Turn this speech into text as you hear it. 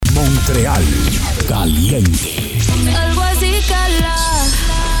Montreal Caliente. Algo así, cala.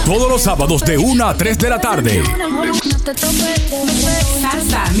 Todos los sábados de 1 a 3 de la tarde.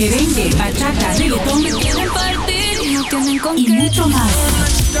 Salsa, merengue, bachata, reggaetón y mucho más.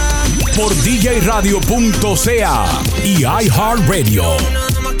 Por DJRadio.ca y iHeartRadio.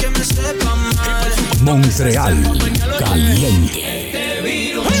 Montreal Caliente.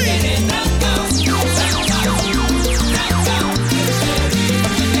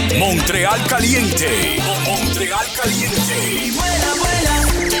 Montreal Caliente. Montreal Caliente. Y vuela, vuela,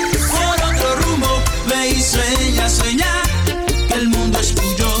 por otro rumbo. Ve y sueña, sueña, que el mundo es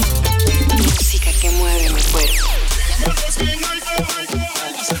tuyo. Música que mueve mi cuerpo.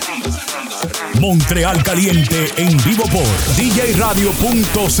 Montreal Caliente en vivo por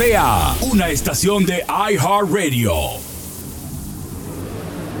DJRadio.ca, una estación de iHeartRadio.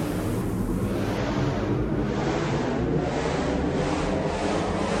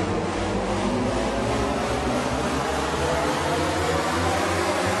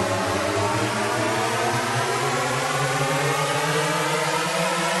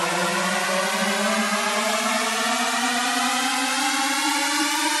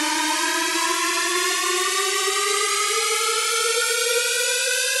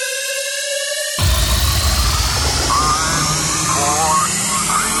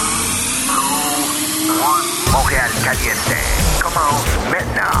 Montreal Caliente, commence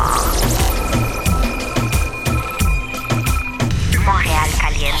maintenant. Montréal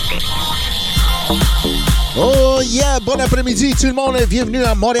Caliente. Oh yeah, bon après-midi tout le monde, bienvenue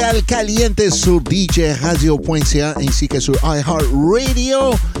à Montréal Caliente sur DJRadio.ca ainsi que sur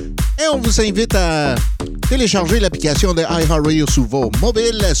iHeartRadio. Et on vous invite à télécharger l'application de iHeartRadio sur vos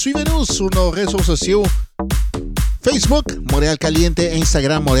mobiles. Suivez-nous sur nos réseaux sociaux. Facebook, Montréal Caliente,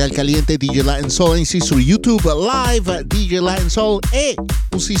 Instagram, Montréal Caliente, DJ Latin Soul, ainsi sur YouTube Live, DJ Latin Soul, et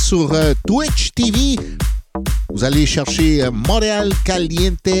aussi sur Twitch TV. Vous allez chercher Montréal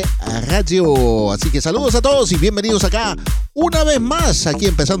Caliente Radio. Así que saludos a todos y bienvenidos acá una vez más, aquí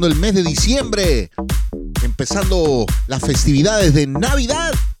empezando el mes de diciembre, empezando las festividades de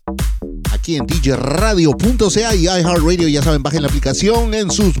Navidad. Aquí en DJRadio.ca y iHeartRadio, ya saben, bajen la aplicación en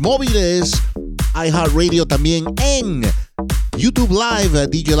sus móviles. iHeartRadio también en YouTube Live,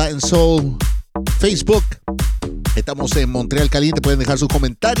 DJ Latin Soul, Facebook. Estamos en Montreal Caliente, pueden dejar sus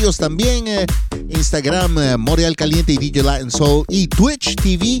comentarios también. Instagram, Montreal Caliente y DJ Latin Soul. Y Twitch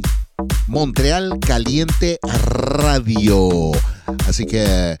TV, Montreal Caliente Radio. Así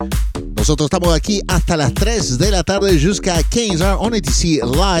que nosotros estamos aquí hasta las 3 de la tarde jusqu'à 15h. On est ici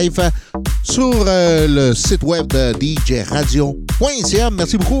live sur le site web de DJRadio.ca.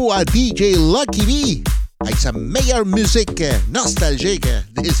 Merci beaucoup à DJ Lucky B avec sa meilleure musique nostalgique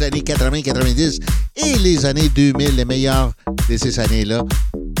des années 80-90 et les années 2000, les meilleures de ces années-là.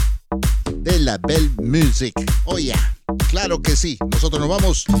 De la belle musique. Oh yeah, claro que sí. Nosotros nos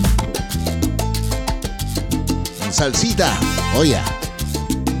vamos en salsita. Oh yeah.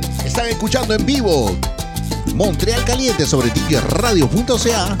 Están escuchando en vivo Montreal Caliente sobre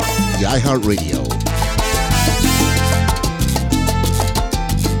DJRadio.ca y iHeartRadio.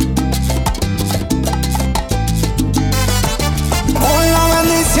 Con la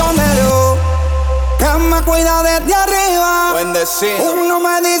bendición de Dios que me cuida desde arriba. Bendecido. Uno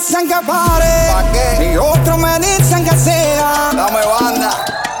me dicen que pare, ¿pa' qué? Y otros me dicen que siga. Dame banda.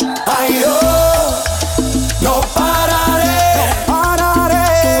 Ay Dios, no pararé, no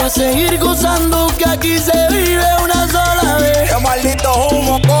pararé. Voy a seguir gozando que aquí se vive una sola vez. Qué maldito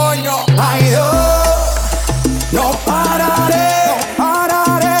humo, coño. Ay Dios, no pararé, no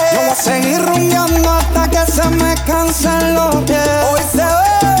pararé. Yo voy a seguir rumbeando hasta que se me cansen los pies. Hoy se ve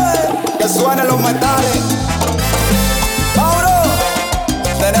que suenen los metales. Mauro,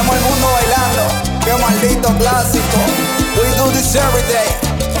 tenemos el mundo bailando. Qué maldito clásico. We do this every day.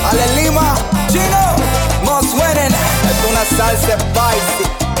 Ale Lima, Chino, no suenen. Es una salsa spicy.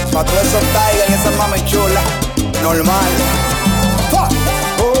 Pa' todos esos tigers y esas mami chulas. Normal.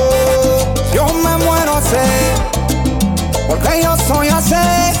 Yo me muero así, porque yo soy así,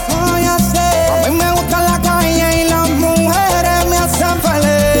 soy así. A mí me gusta la calle y las mujeres me hacen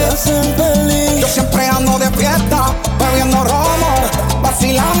feliz. Yo siempre ando de fiesta, bebiendo romo,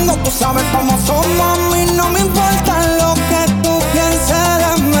 vacilando, tú sabes cómo somos. A mí no me importa lo que tú pienses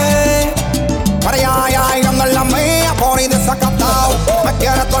de mí. Para allá, yo ando en la mía, por ahí desacatado. Me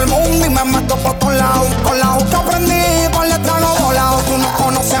quiere todo el mundo y me meto por todos lados. Con la que aprendí, por detrás los volados. Tú no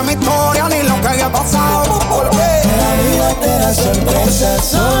conoces mi historia ni lo que haya pasado. ¿Por qué? La vida te da sorpresa,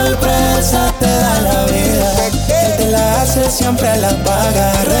 sorpresa te da la vida. Que te la hace siempre la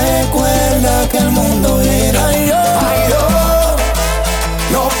paga. Recuerda que el mundo gira. Ay, yo,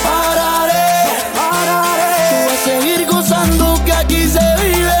 no para.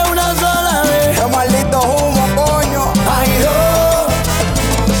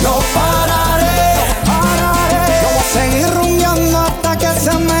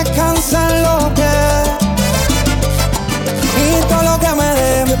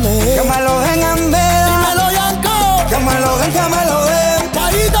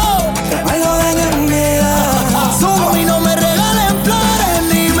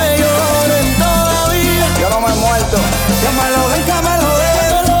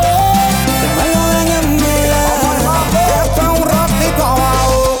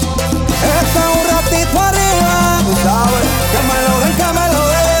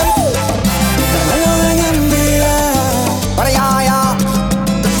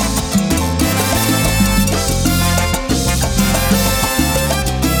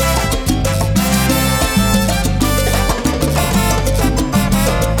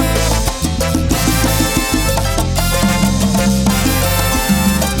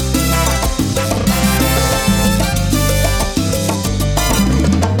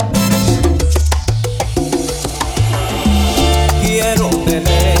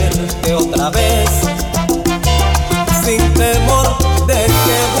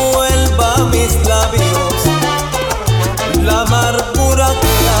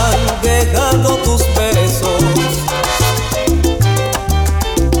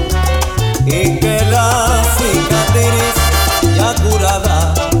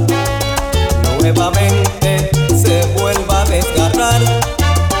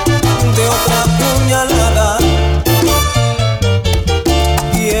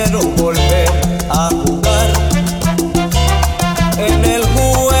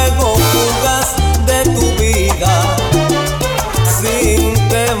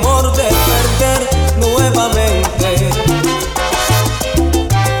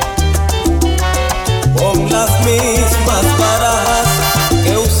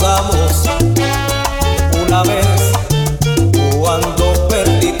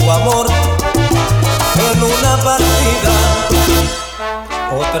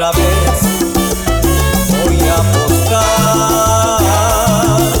 Otra vez voy a apostarlo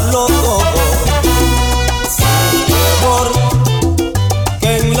todo, sin temor que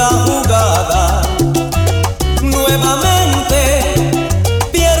en la jugada nuevamente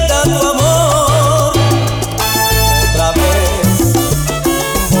pierda tu amor. Otra vez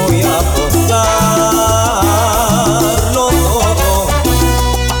voy a apostarlo todo,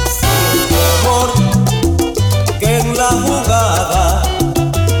 sin temor que en la jugada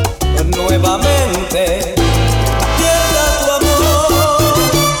nuevamente pierda tu amor.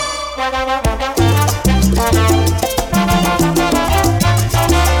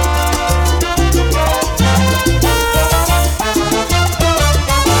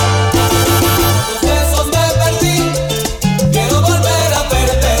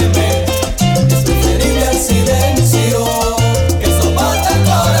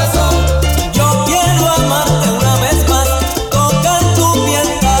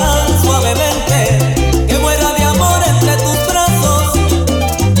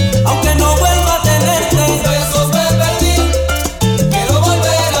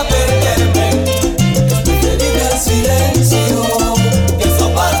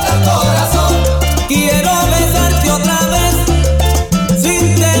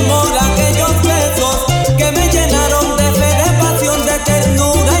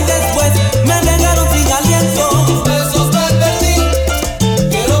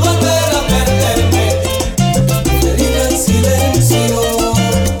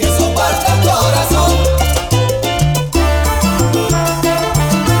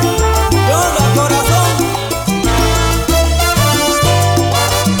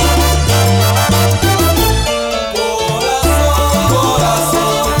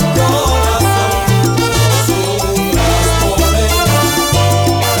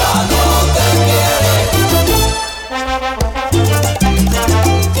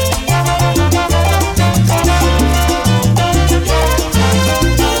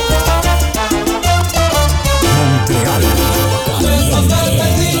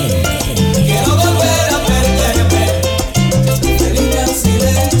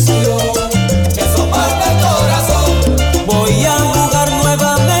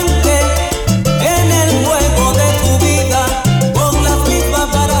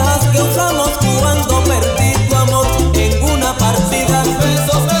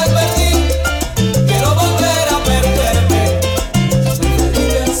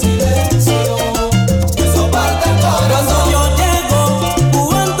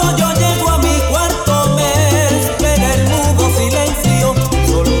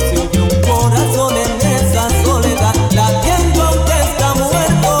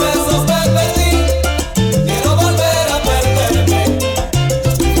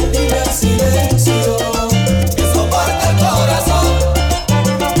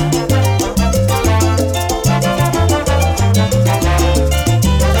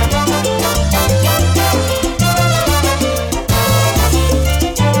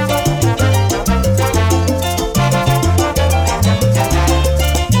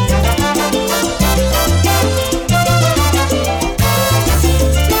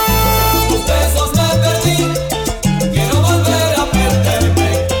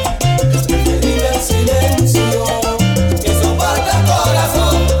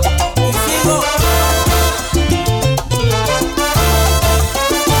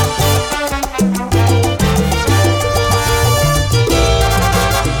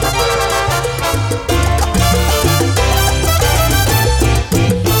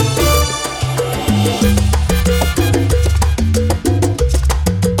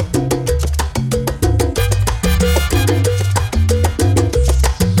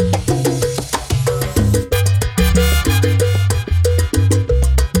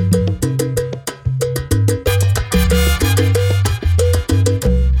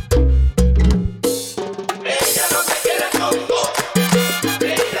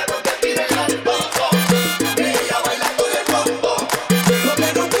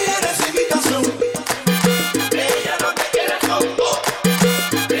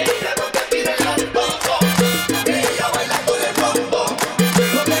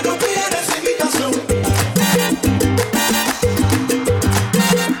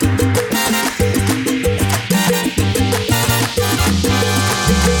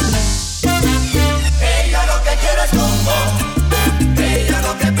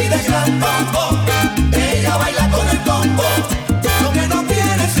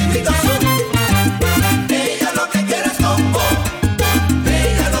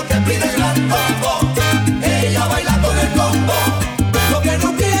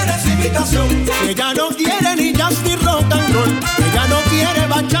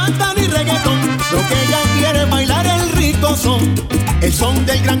 son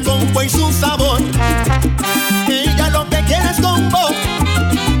del gran combo y su sabor. Ella lo que quiere es combo.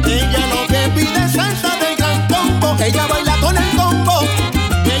 Ella lo que pide es salsa del gran combo. Ella baila con el combo.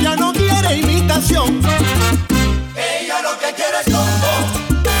 Ella no quiere imitación. Ella lo que quiere es combo.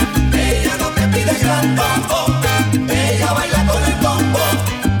 Ella lo que pide es gran combo. Ella baila con el combo.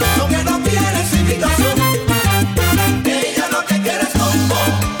 Lo que no quiere es imitación. Ella lo que quiere es combo.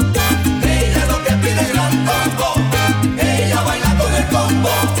 Ella lo que pide es gran combo. Ella baila con el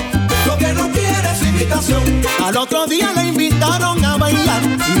combo. Lo que no quiere es imitación. Al otro día la invitaron a bailar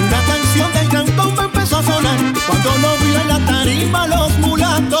y una canción del gran combo empezó a sonar. Cuando lo vio en la tarima los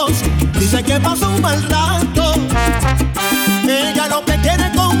mulatos, dice que pasó un mal rato. Ella lo que quiere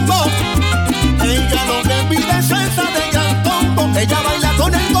es combo. Ella lo que pide es salsa del gran combo. Ella baila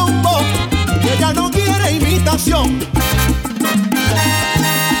con el combo. Ella no quiere imitación.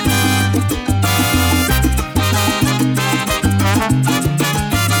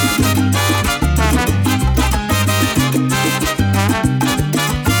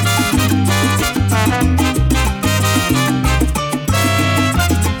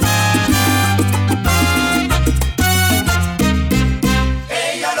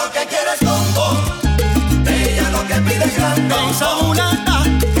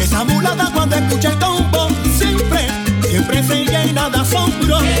 Esa mulata cuando escucha el combo siempre se llena de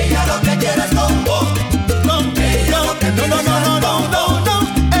asombro. Ella lo que quiere es combo. No.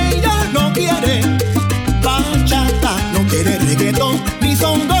 Ella no quiere bachata, no quiere reggaetón ni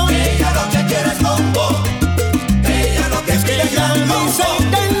songo. Ella lo que quiere es combo. Ella lo que quiere es combo. Dice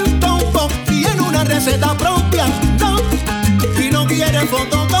del combo tiene una receta propia, no, y no quiere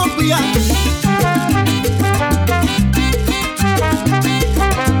fotocopia.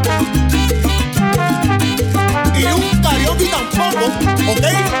 Y un karaoke tampoco, ¿ok?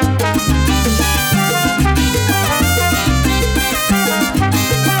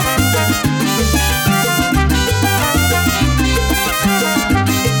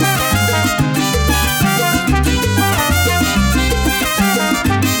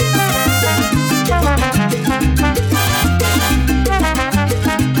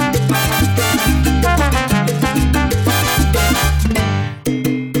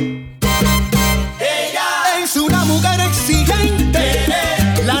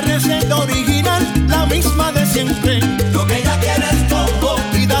 Siempre. Lo que ella quiere es combo.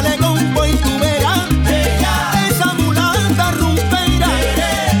 Y dale combo y tú verás. Ella, esa mulata rumbera,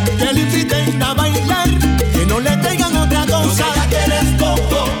 que le inviten a bailar, que no le traigan otra cosa. Lo que ella quiere es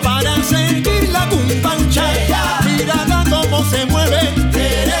combo. Para seguir la cumbancha. Mírala cómo se mueve.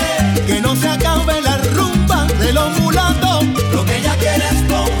 Que no se acabe la rumba de los mulatos. Lo que ella quiere es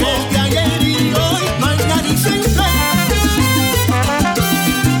combo. Desde ayer y hoy, mañana y siempre.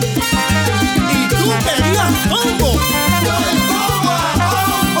 Querías combo, el combo a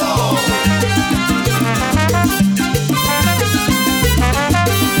combo.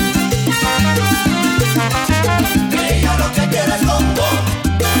 Ella lo que quiere es combo.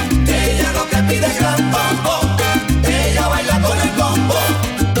 Ella lo que pide es gran combo. Ella baila con el combo.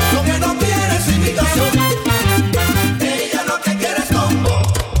 Lo que no quiere es imitación. Ella lo que quiere es combo.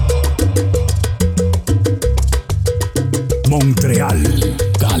 Montreal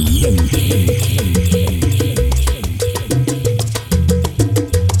Caliente.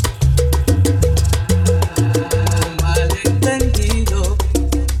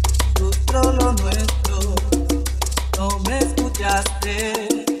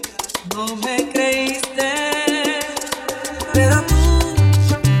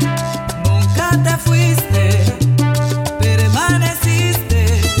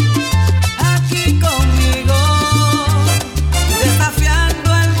 Desafiando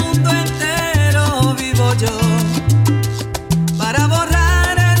el mundo entero vivo yo.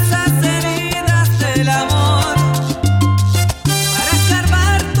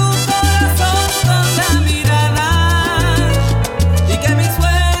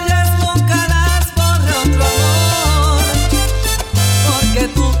 cada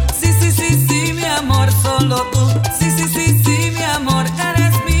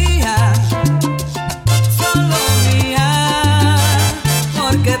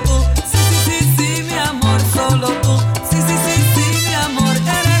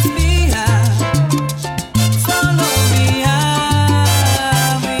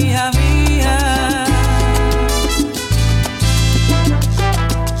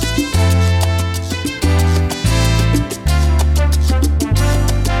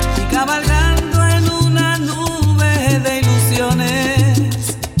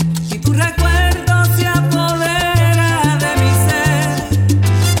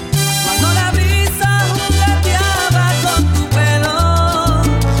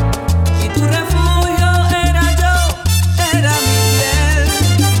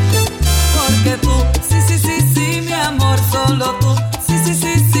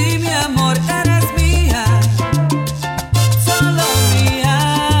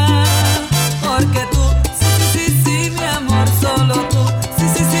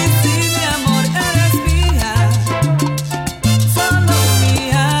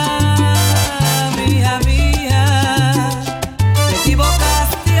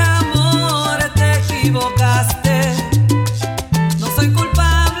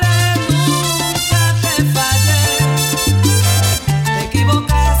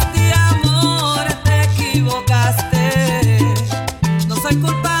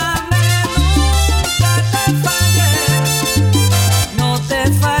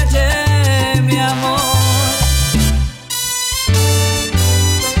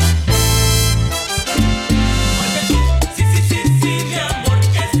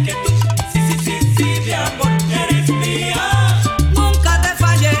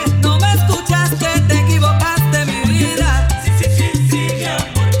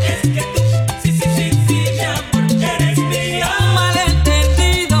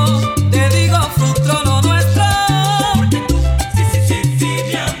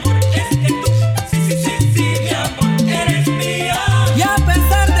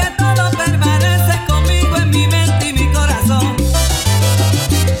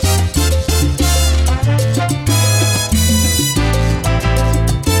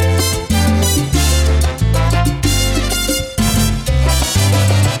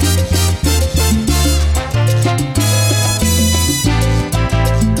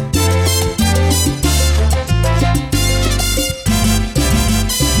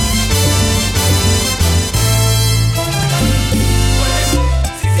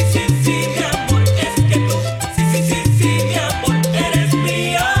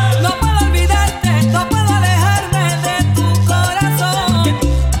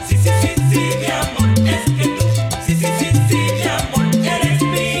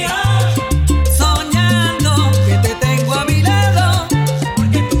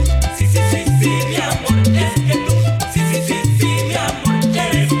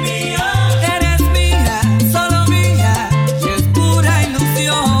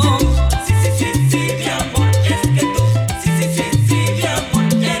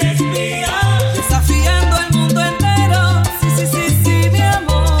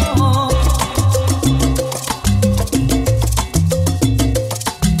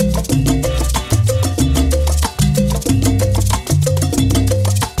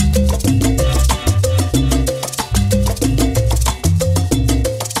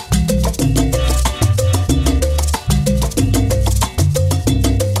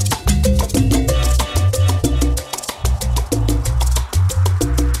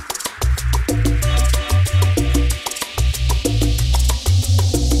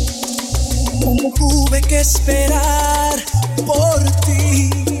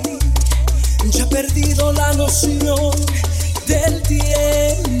Ya he perdido la noción del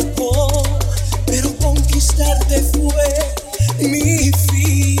tiempo, pero conquistarte fue mi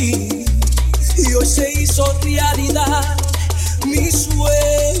fin. Y hoy se hizo realidad mi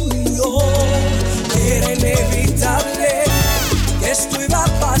sueño. Era inevitable que esto iba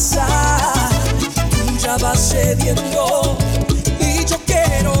a pasar. Tú ya vas cediendo y yo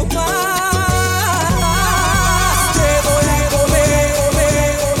quiero más.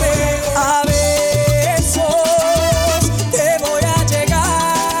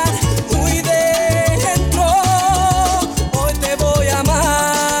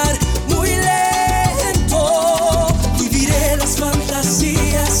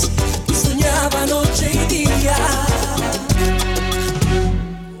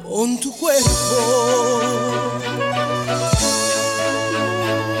 Con tu cuerpo.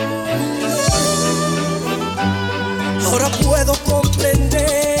 Ahora puedo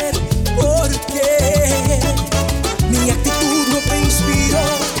comprender por qué mi actitud no te inspiró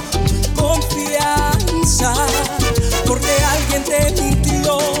confianza, porque alguien te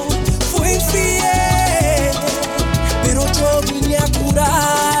mintió, fue infiel, pero yo vine a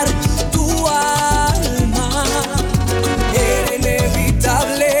curar tu alma. Era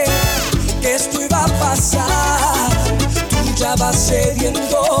inevitable que esto iba a pasar. Tú ya vas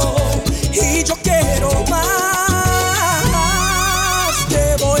cediendo y yo quiero más.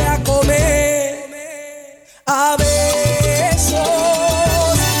 Te voy a comer a besos.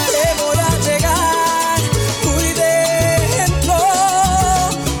 Te voy a llegar muy dentro.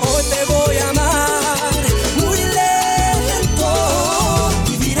 Hoy te voy a amar muy lento.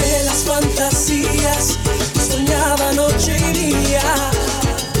 Viviré las fantasías que soñaba noche y día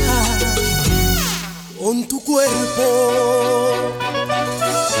con tu cuerpo,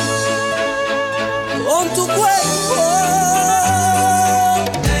 con tu cuerpo.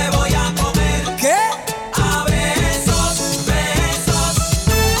 Te voy a comer. ¿Qué? A besos, besos.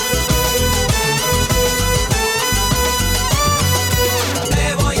 Te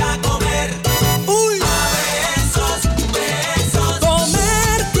voy a comer. Uy. A besos, besos.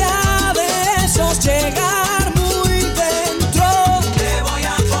 Comerte a besos, llegar muy dentro. Te voy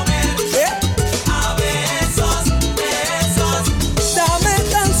a comer. ¿Qué? A besos, besos. Dame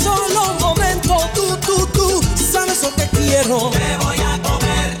tan solo un momento, tú sabes lo que quiero. Te voy a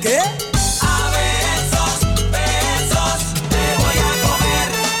comer. ¿Qué? A besos, besos. Te voy a comer.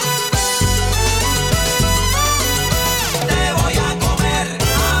 Te voy a comer.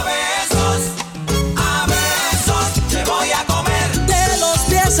 A besos, te voy a comer. De los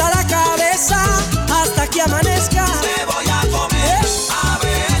pies a la cabeza hasta que amanezca. Te voy a comer. A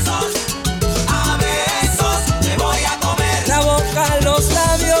besos, te voy a comer. La boca, los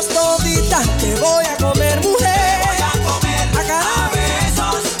labios, todita. Te voy a comer, mujer. Te voy a comer. Acá. A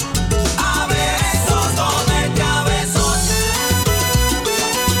besos, comerte a besos.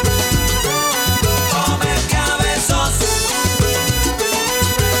 Comerte a besos.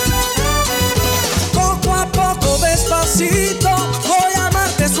 Poco a poco, despacito, voy a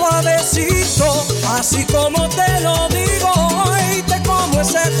amarte suavecito. Así como te lo digo, hoy te como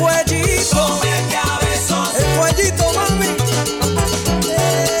ese cuellito. Comerte a besos. El cuellito, mami.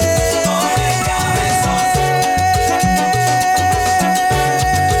 Comerte a besos.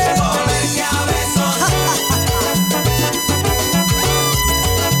 Comerte a besos.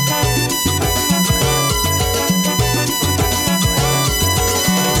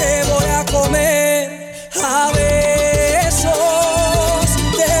 Te voy a comer a besos.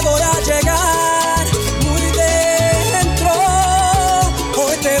 Te voy a llegar muy dentro.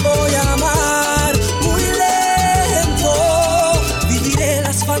 Hoy te voy a amar muy lento. Viviré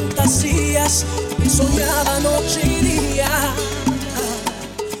las fantasías que soñaba noche y día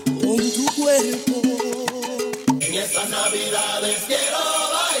con tu cuerpo. En estas navidades quiero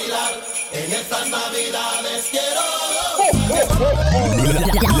bailar. En estas navidades quiero.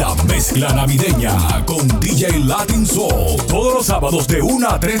 La mezcla navideña con DJ Latin Soul. Todos los sábados de 1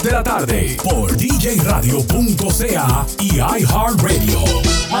 a 3 de la tarde por djradio.ca y iHeartRadio.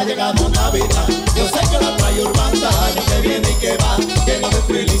 Ha llegado Navidad, yo sé que la trae Urbanda, año que viene y que va, lleno de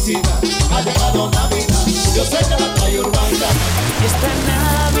felicidad. Ha llegado Navidad, yo sé que la trae Urbanda. Esta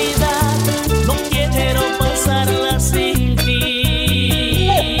Navidad no quiero pasarla sin ti.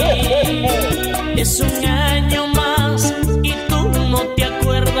 Es un año más y tú no te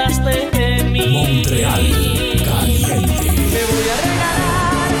acuerdas de mí. Montreal Caliente. Te voy a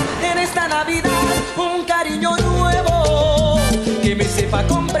regalar en esta Navidad un cariño nuevo que me sepa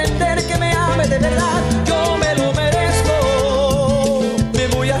comprender, que me ame de verdad. Yo me lo merezco. Me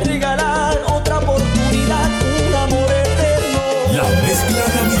voy a regalar otra oportunidad, un amor eterno. La mezcla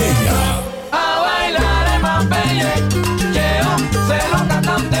navideña. A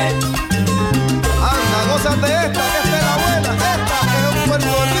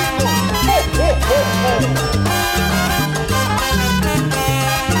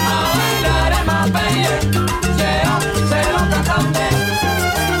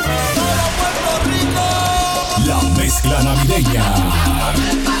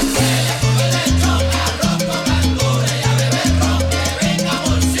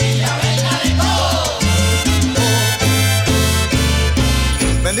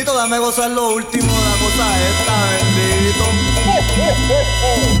déjame gozar lo último de la cosa esta, bendito.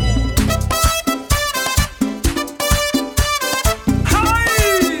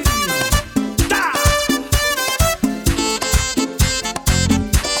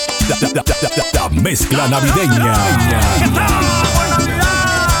 La mezcla navideña.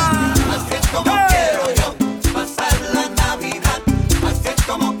 Así es como quiero yo pasar la Navidad. Así es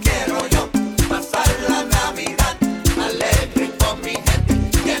como quiero yo pasar la Navidad. Alegre con mi gente,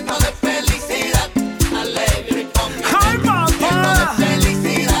 lleno de felicidad. Alegre con mi gente, lleno de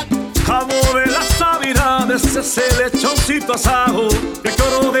felicidad. Amo de las navidades ese lechoncito asado, el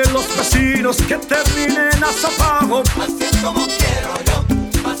coro de los vecinos que terminen a zapajo. Así es como quiero yo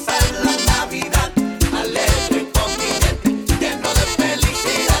pasar la Navidad. Alegre con mi gente, lleno de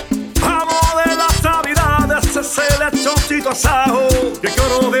felicidad. Amo de las navidades ese lechoncito asado, el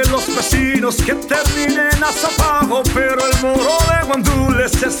coro de los vecinos que terminen a zapajo. Pero el moro de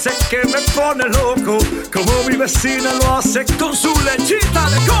guandules ese que me pone loco, como mi vecina lo hace con su lechita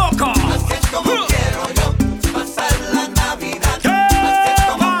de coco. Así es como quiero yo pasar la Navidad. Así es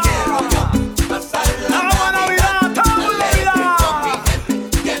como quiero yo pasar la Navidad. Alegre con mi gente,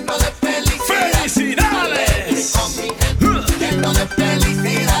 lleno de felicidad. ¡Felicidades! Alegre con mi gente, lleno de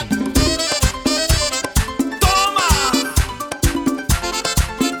felicidad. ¡Toma!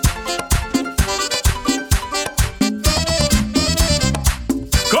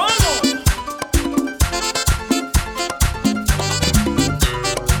 ¿Cómo?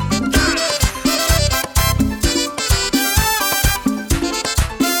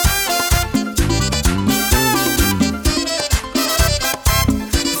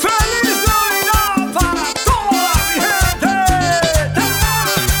 ¡Feliz Navidad para toda mi gente!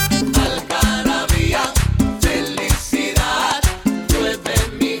 Algarabía, felicidad, llueve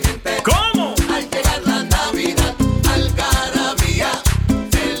mi gente. ¿Cómo? Al llegar la Navidad, algarabía,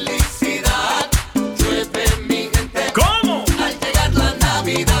 felicidad, llueve mi gente. ¿Cómo? Al llegar la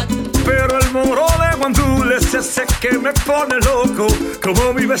Navidad, Pero el moro de guandules ese que me pone loco,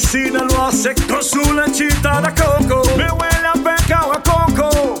 como mi vecina lo hace con su lechita de coco. Me huele a pescado a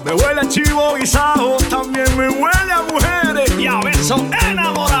coco, me huele a chivo guisado, también me huele a mujeres y a besos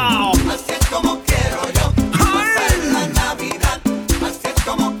enamorados. así es como quiero yo pasar la Navidad. Así es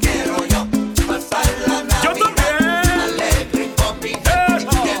como quiero yo pasar la Navidad. Yo también. Alegre con mi gente,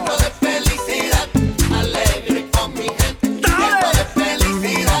 lleno de felicidad. Alegre con mi gente, lleno de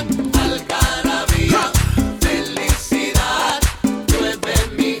felicidad. Algarabía, felicidad, llueve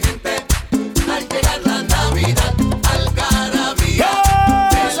mi gente. Al llegar la Navidad, algarabía,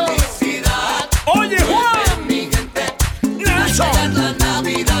 felicidad. Oye, Llueve Juan. mi gente. Al Nelson. llegar la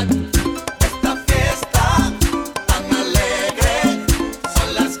Navidad, esta fiesta tan alegre son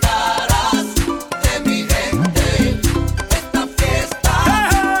las caras de mi gente. Esta fiesta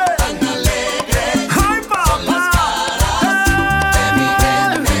tan alegre ¡Ay, son las papá! caras de mi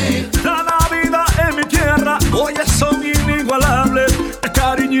gente. La Navidad en mi tierra, oye, son inigualables. El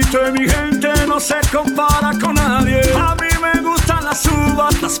cariñito de mi gente no se compara con nadie. A mí me gustan las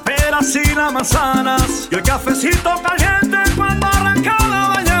uvas, las peras y las manzanas, y el cafecito caliente cuando arranca la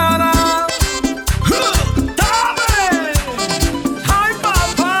mañana. ¡Dame! ¡Ay,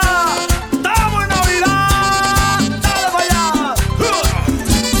 papá! ¡Estamos en Navidad! ¡Dale para allá!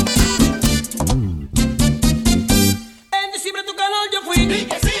 En diciembre tu calor yo fui,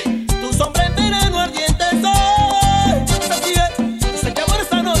 tu sombra en verano ardiente soy. Así es, se acabó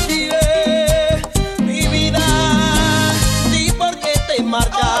esta noche, mi vida. Di por qué te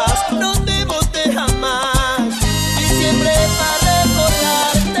marcas, no te botes jamás. Diciembre para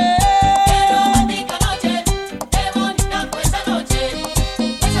recordarte. Qué romántica noche, qué bonita fue esa noche.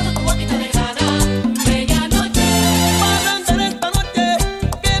 Besando tu boquita de gana, bella noche. Para andar esta noche,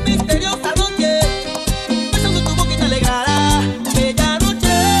 qué misteriosa noche. Besando tu boquita alegrada, bella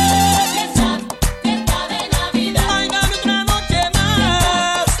noche. Fiesta, fiesta de Navidad. Ay, dame otra noche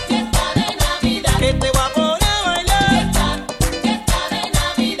más. Fiesta de Navidad. Que te voy a poner a bailar. Fiesta, fiesta de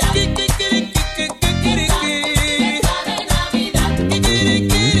Navidad. Kikiriki. Fiesta de Navidad.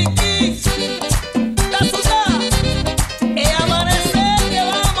 Kikiriki. La ciudad, amanecer que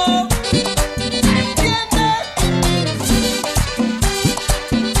vamos. ¿Entiendes?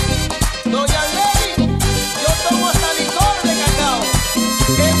 Doña Ley, yo tomo hasta licor de cacao.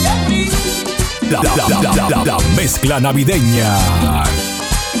 Que Jeffrey. La mezcla navideña.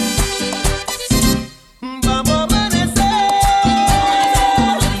 Vamos a amanecer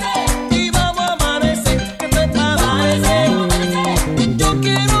y vamos a amanecer. ¿Qué te parece? Yo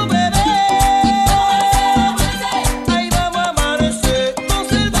quiero beber. Ahí vamos a amanecer con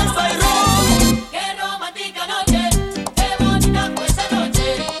cerveza y ron. Qué romántica noche, qué bonita fue esa noche.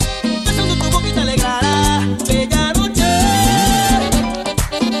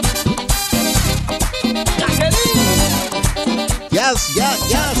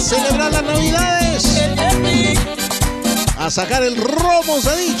 Ya, celebrar las Navidades. A sacar el romo, se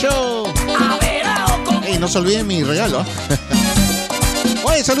ha dicho. Ey, no se olviden mi regalo.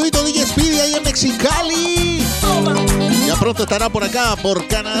 Oye, saludito DJ Speedy ahí en Mexicali. Ya pronto estará por acá, por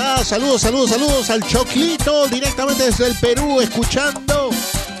Canadá. Saludos al Choclito, directamente desde el Perú, escuchando.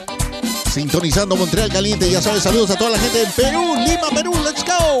 Sintonizando Montreal Caliente, ya sabes, saludos a toda la gente en Perú, Lima, Perú, let's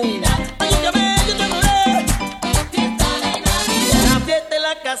go. La fiesta de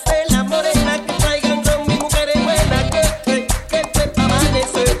la casela morena que traigan con mi mujer buena, que esto es pa'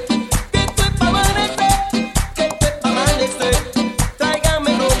 amanecer, que esto es pa' amanecer, que esto es pa' amanecer,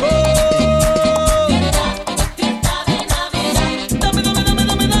 tráigame rojo.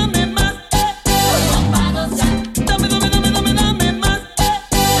 Dame más, dame más,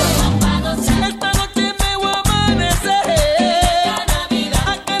 esta noche me voy a amanecer,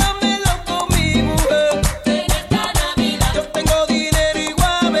 a caramelo con mi mujer. Yo tengo dinero y voy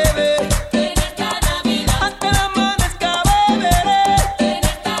a beber, hasta la amanezca beberé.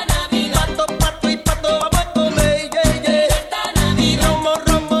 Pato y pato vamos a comer, y romo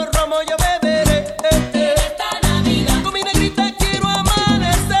yo beberé. Con mi negrita quiero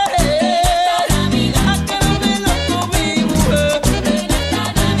amanecer, a caramelo con mi mujer.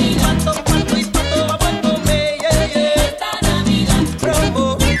 Pato y pato vamos a comer, romo vamos a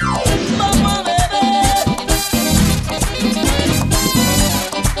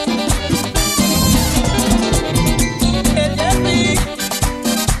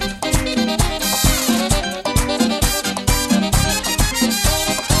beber.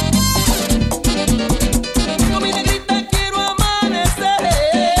 Con mi negrita quiero amanecer,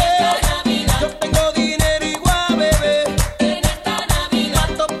 yo tengo dinero y voy a beber.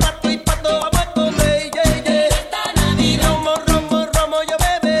 Pato y pato vamos a comer, y romo yo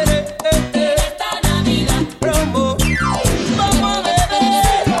beberé. Romo vamos a beber.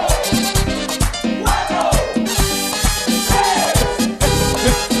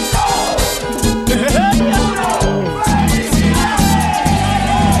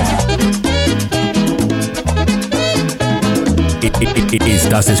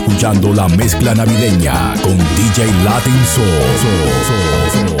 Estás escuchando la mezcla navideña con DJ Latin Soul.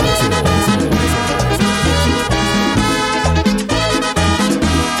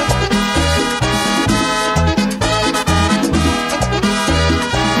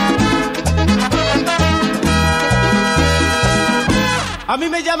 A mí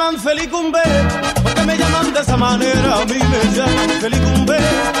me llaman Felicumbe, porque me llaman de esa manera. A mí me llaman Felicumbe,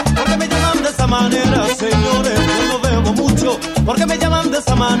 porque me llaman de esa manera. Señores, yo no bebo mucho, porque me llaman de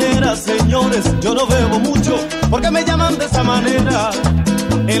esa manera. Señores, yo no bebo mucho, porque me llaman de esa manera.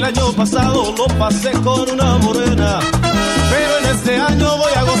 El año pasado lo pasé con una morena, pero en este año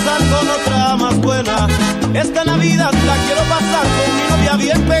voy a gozar con otra más buena. Esta Navidad la quiero pasar con mi novia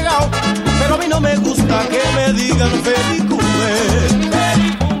bien pegado, pero a mí no me gusta que me digan Felicumbe.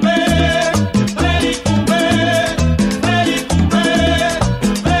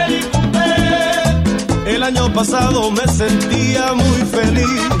 El año pasado me sentía muy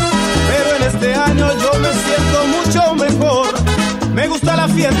feliz, pero en este año yo me siento mucho mejor. Me gusta la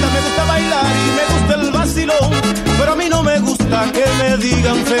fiesta, me gusta bailar y me gusta el vacilón, pero a mí no me gusta que me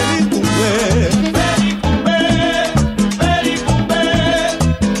digan Felicumbe.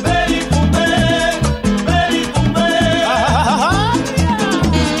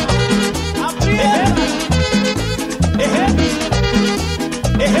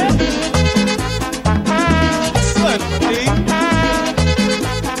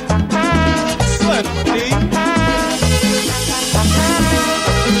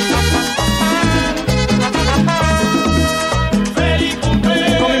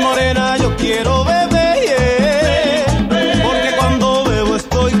 Con mi morena yo quiero beber.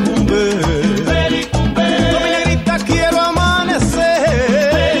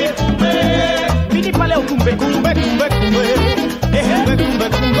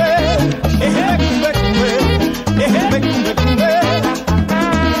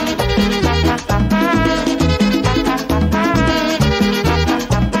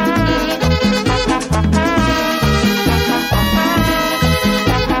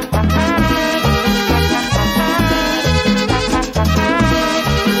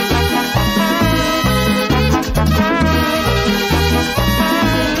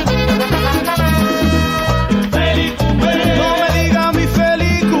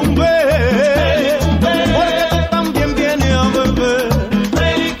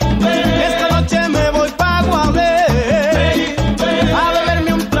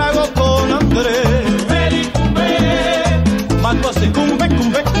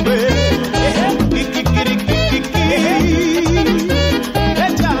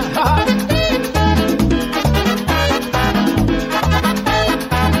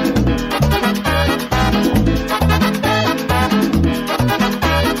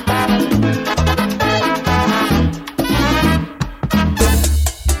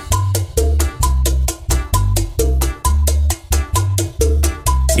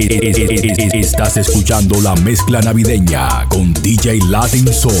 Estás escuchando la mezcla navideña con DJ Latin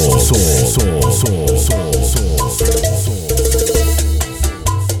Soul.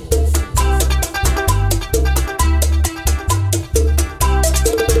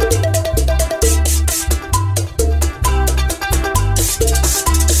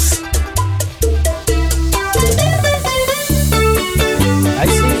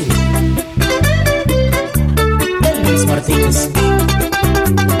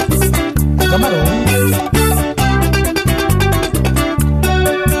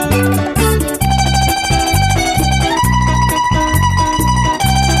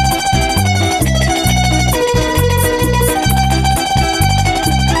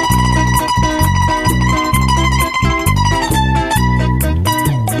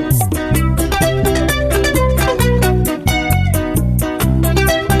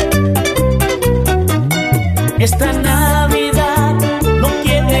 Esta Navidad no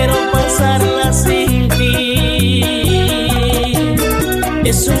quiero pasarla sin ti.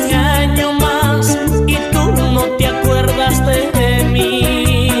 Es un año más y tú no te acuerdas de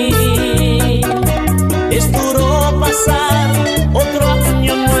mí. Es duro pasar otro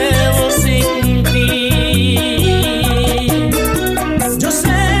año nuevo sin ti. Yo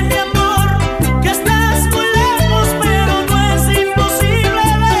sé, mi amor, que estás muy lejos, pero no es imposible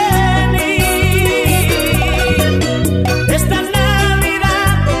venir. Esta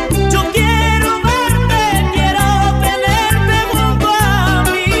Navidad yo quiero verte, quiero tenerte junto a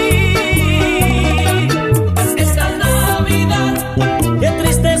mí. Esta Navidad, qué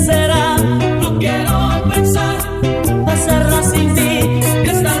triste será, no quiero pensar pasarla sin ti.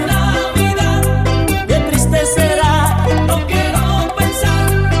 Esta Navidad, qué triste será, no quiero pensar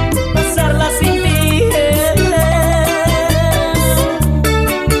pasarla sin ti.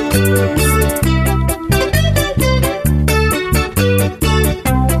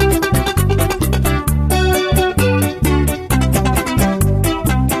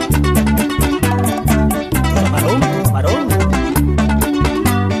 Varón,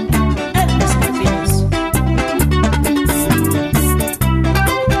 Elvis Martínez.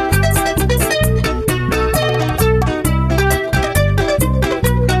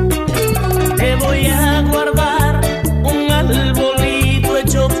 Te voy a guardar un arbolito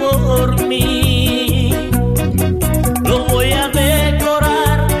hecho por mí. Lo voy a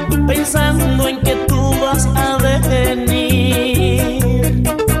decorar pensando en que tú vas a venir.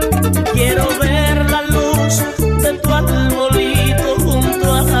 Quiero ver la luz de tu arbolito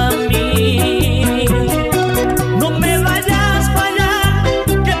junto a mí. No me vayas a fallar,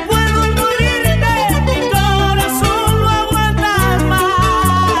 que puedo morirme, mi corazón no aguanta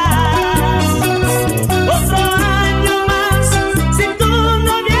más. Otro año más, si tú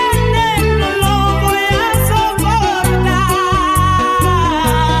no vienes, no lo voy a soportar.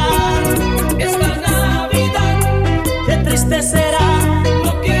 Esta Navidad, qué triste será,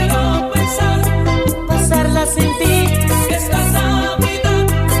 no quiero pensar pasarla sin ti. Esta Navidad,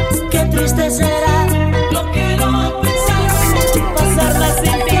 qué triste será, no quiero pensar pasarla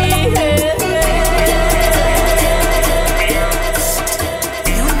sin ti.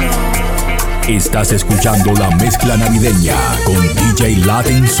 Estás escuchando la mezcla navideña con DJ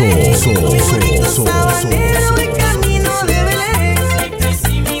Latin Soul.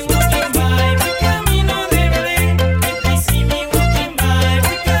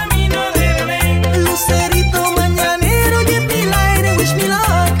 Lucerito mañanero, give me light and wish me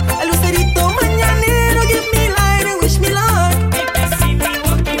luck. El lucerito mañanero, give me light and wish me luck. If they see me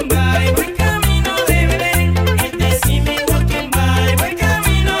walking by, voy camino de Belén. If they see me walking by, voy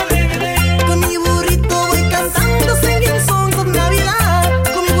camino de Belén. Con mi burrito voy cantando singing songs of Navidad.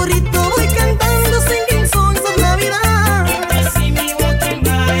 Con mi burrito voy cantando singing songs of Navidad. If they see me walking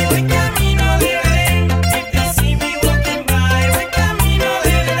by, voy camino de Belén. If they see me walking by, voy camino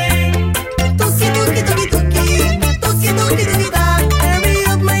de Belén. Tuki tuki tuki tuki, tuki tuki tuki da. Hurry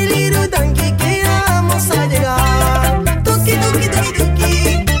up my little donkey, que ya vamos a llegar. Tuki tuki tuki tuki,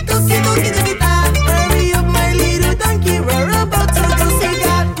 tuki tuki tuki da. Hurry up my little donkey, we're about to go see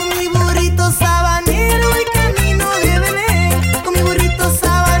God. Con mi burrito sabanero voy camino de Belén. Con mi burrito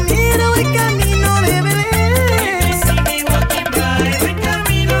sabanero voy camino de Belén. If they see me walking by, voy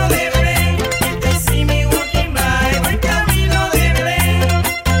camino de Belén. If they see me walking by, voy camino de Belén.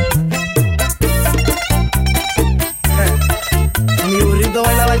 Mi burrito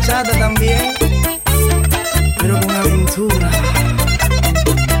baila bachata también, pero con aventura.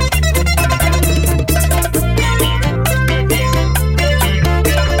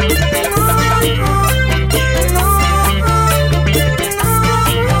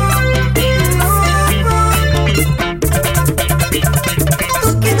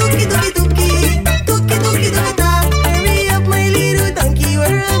 Tuki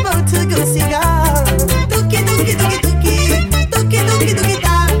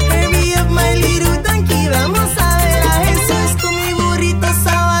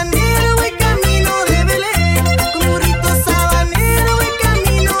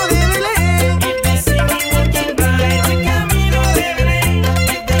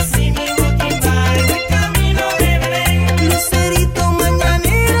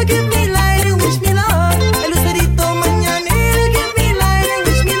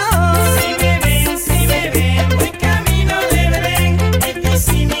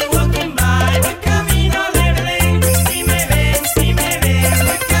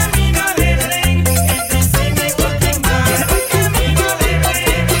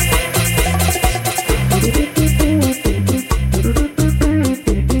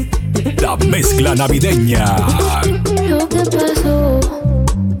mezcla navideña. Lo que pasó,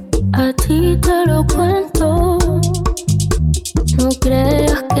 a ti te lo cuento. No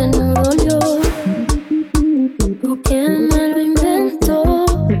creas que no dolió, o que me lo inventó.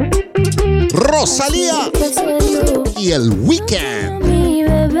 Rosalía y el Weeknd. Mi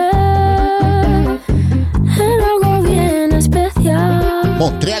bebé era algo bien especial.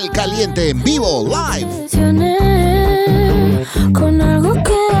 Montreal Caliente en vivo, live. Con algo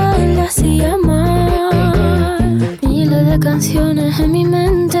que a él le hacía mal. Miles de canciones en mi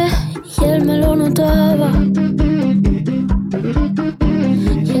mente y él me lo notaba.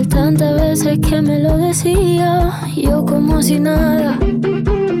 Y él tantas veces que me lo decía, yo como si nada.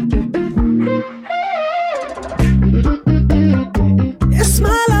 Es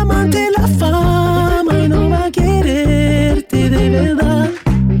mal amante la fama y no va a quererte de verdad.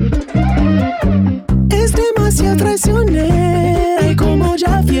 Es demasiado traicionera y como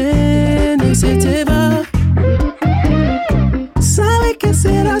ya viene se te va. Sabe que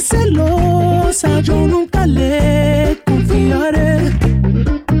será celosa, yo nunca le confiaré.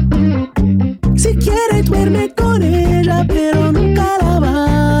 Si quiere duerme con ella, pero nunca la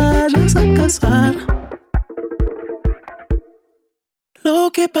vayas a casar.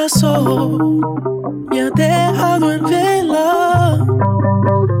 Lo que pasó me ha dejado en vela.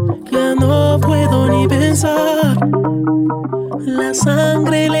 Ya no puedo ni pensar. La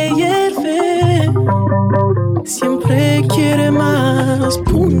sangre le hierve. Siempre quiere más.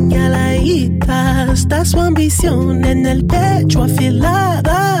 Puñaladita. Está su ambición en el pecho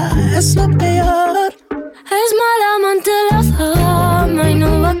afilada. Es lo peor. Es mala amante la fama y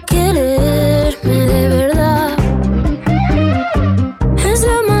no va a quererme de verdad. Es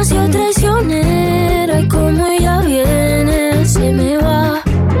demasiado traicionera y como ella viene se me va.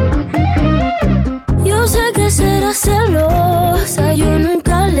 Yo sé que será celosa, yo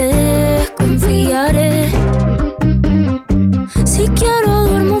nunca le confiaré. Si quiero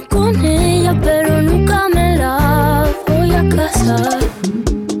duermo con ella, pero nunca me la voy a casar.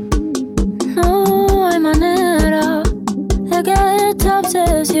 No hay manera de que esta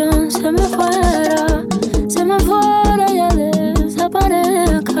obsesión se me fuera y ya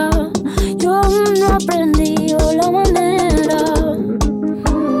desaparezca. Yo aún no he aprendido la manera.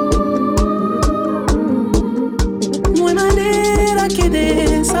 No hay manera que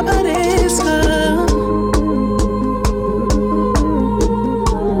desaparezca.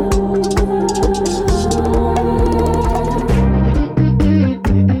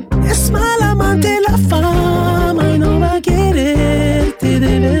 Es mal amante la fama y no va a quererte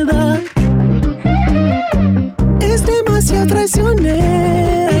de verdad. Es demasiado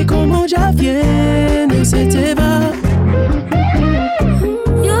traicionera y como ya viene se te va.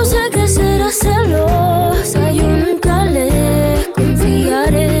 Yo sé que será celosa, yo nunca le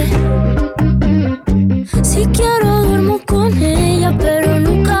confiaré. Si quiero duermo con ella, pero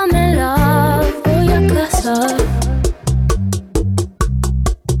nunca me la voy a casar.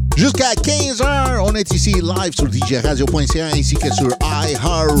 Jusqu'à 15h, on est ici live sur djradio.ca ainsi que sur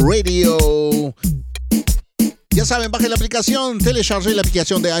iHeartRadio. Ya saben, bajen la aplicación, téléchargez la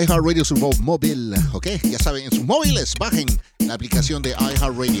aplicación de iHeartRadio sur vos móvil, ¿ok? Ya saben, en sus móviles, bajen la aplicación de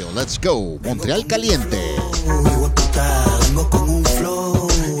iHeartRadio. Let's go, Montreal Caliente. Vengo con un flow,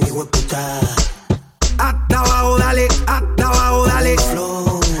 hijo de puta. Hasta abajo, dale, hasta abajo, dale.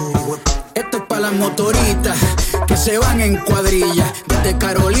 Esto es para las motoritas que se van en cuadrilla. Desde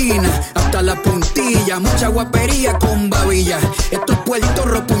Carolina hasta la puntilla. Mucha guapería con babilla. Esto es Puerto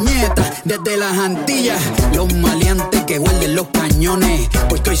Rico, puñeta, desde las Antillas. Los maleantes que huelen los cañones,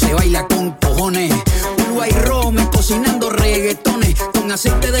 porque hoy se baila con cojones. Uruguay Rome cocinando reggaetones, con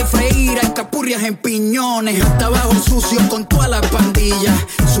aceite de freír, escapurrias en piñones. Hasta abajo sucio con toda la pandilla,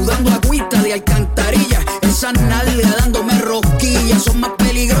 sudando agüita de alcantarilla. Esa nalga dándome rosquillas, son más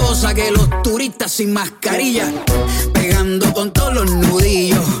peligrosas que los turistas sin mascarilla. Pegando con todos los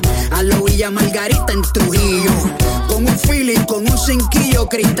nudillos, a lo Villa Margarita en Trujillo. Con un feeling, con un cinquillo,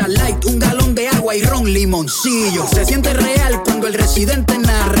 Crystal Light, un galón de agua y ron limoncillo. Se siente real cuando el residente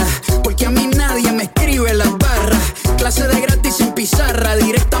narra, porque a mí nadie me escribe las barras. Clase de gratis sin pizarra,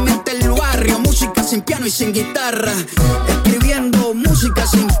 directamente el barrio. Música sin piano y sin guitarra. Escribiendo música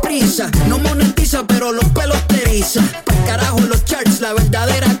sin prisa. No monetiza pero los pelos te eriza. Pa'l carajo los charts, la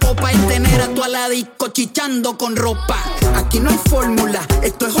verdadera copa es tener a tu aladico chichando con ropa. Aquí no hay fórmula,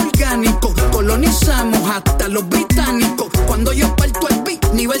 esto es orgánico. Colonizamos hasta los británicos. Cuando yo parto el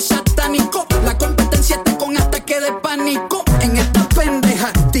beat, nivel satánico. La competencia está con ataque de pánico. En esta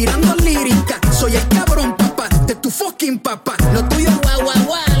pendeja, tirando lírica. Soy el cabrón, papá, de tu fucking papá. Lo tuyo es guau, guau,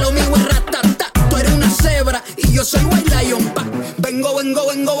 guau, lo mío es ratata. Tú eres una cebra y yo soy White Lion, pa. Vengo, vengo,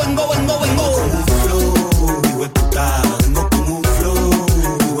 vengo, vengo, vengo, vengo.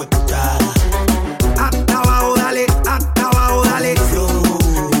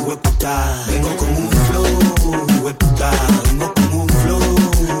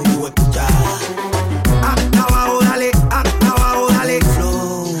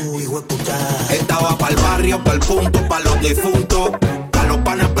 los difuntos. Pa' los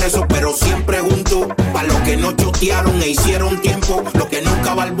panas presos, pero siempre juntos. Pa' los que no chotearon e hicieron tiempo. Los que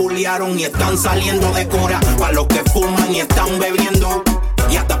nunca barbulearon y están saliendo de cora. Pa' los que fuman y están bebiendo.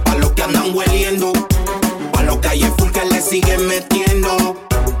 Y hasta pa' los que andan hueliendo. Pa' los que hay full que le siguen metiendo.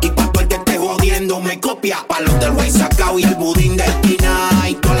 Y pa' todo el que esté jodiendo me copia. Pa' los del güey sacao y el budín de esquina.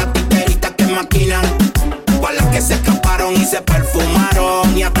 Y todas las titeritas que maquinan. Pa' las que se escaparon y se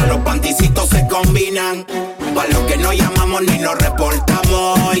perfumaron. Y hasta los panticitos se combinan. Pa' los que no llamamos ni nos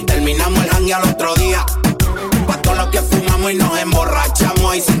reportamos. Y terminamos el jangue al otro día. Pa' todos los que fumamos y nos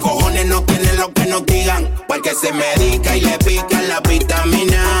emborrachamos. Y sin cojones no tienen lo que nos digan. Pa' el que se medica y le pican la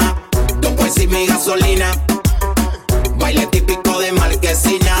vitamina. Después y mi gasolina. Baile típico de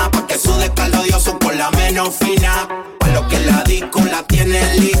Marquesina. Pa' que sude caldo dioso por la menos fina. Pa' los que la disco la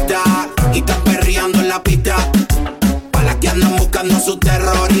tienen lista. Y están perreando en la pista. Pa' las que andan buscando a su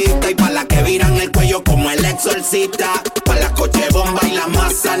terrorista. Y pa' las que viran el cuello como el exorcista. Pa' las coche bomba y las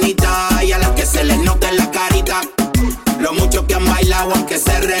más sanitas. Y a las que se les nota en la carita lo mucho que han bailado aunque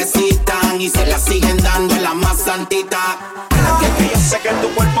se resistan. Y se la siguen dando en la más santita. Que yo sé que tu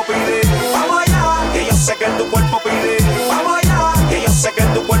cuerpo pide, vamos allá. Que yo sé que tu cuerpo pide, vamos allá. Que yo sé que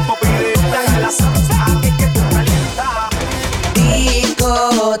tu cuerpo pide, dale la salsa, que tú calientas.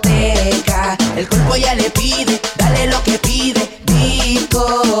 Discoteca, el cuerpo ya le pide, dale lo que pide.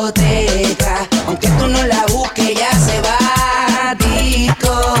 Discoteca, aunque tú no la busques ya se va.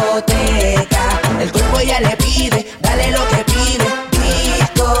 Discoteca, el cuerpo ya le pide, dale lo que pide.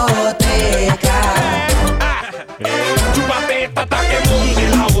 Discoteca. Chúpate esta que monte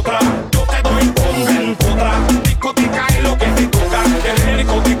la otra. Yo te doy conga en otra. Discoteca es lo que te toca. El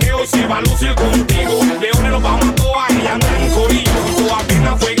discotequeo se va a lucir contigo. Leones los vamos a todas y andan en corillo. Y todas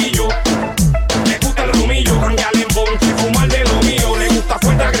piernas fueguillo. Le gusta el rumillo, janguear en bonche, fumar de lo mío. Le gusta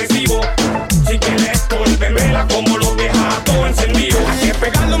fuerte agresivo. Si quieres esto, el bebela como los deja todo encendido. Hay que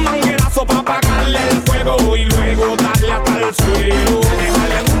pegarle un manguerazo pa' apagarle el fuego. Y luego darle hasta el suelo.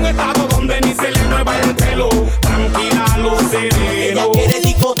 Dejarle en un estado donde ni se le mueva el pelo. Tranquila, lo sereno. Ella quiere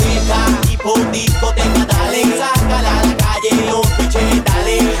discoteca, tipo discoteca, dale. Sácala a la calle, los piches,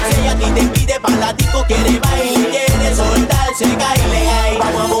 dale. Si ella a ti te pide pa' la disco, quiere bailar, quiere soltarse, caile. Ay,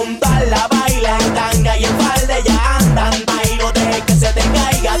 vamos a montarla, baila en tanga y en falda. Ya andan, bailo de que se te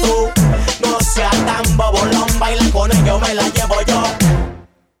caiga tú. No seas tan bobolón, baila con ella o me la llevo yo.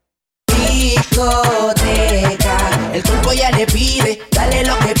 Discoteca, el cuerpo ya le pide, dale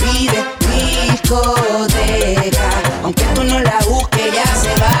lo que pide. Discoteca, aunque tú no la busques ya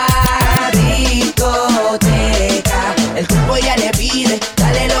se va. Discoteca, el cuerpo ya le pide,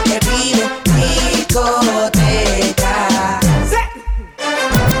 dale lo que pide. Discoteca.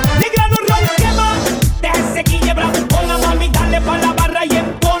 Negra no ronquema, deja ese guille bravo con la mami, dale pa' la barra y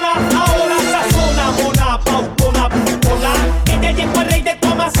entona. Ahora sazona, mona, pautona, putona. Ella llegó el rey de tu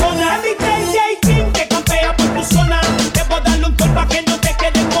Amazona. Mi DJ King te campea por tu zona. Te voy a darle un tour pa' que no te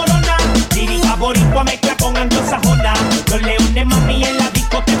quede corona. Lírica boricua mezcla con anglosajona. Los leones mami en la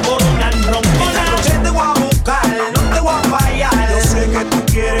disco te coronan roncona. Esta noche te voy a buscar, no te voy a fallar. Yo sé que tú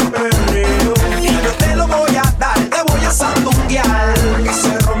quieres perreo y yo te lo voy a dar, te voy a sandunguear. Que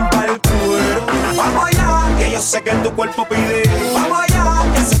se rompa el cuero. Vamos allá, que yo sé que tu cuerpo pide. Vamos allá,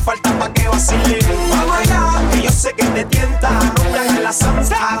 que hace falta pa' que vacile. Vamos allá, que yo sé que te tienta. No te hagas la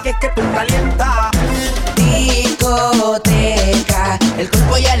salsa, que es que tú calientas. Discoteca, el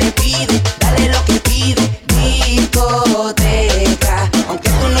cuerpo ya le pide, dale lo que pide. Discoteca, aunque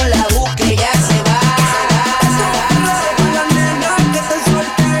tú no la busques ya se va. La nena que está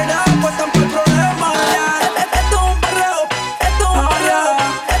soltera, pues tampoco hay problema. Esto es un perreo, esto es un perreo,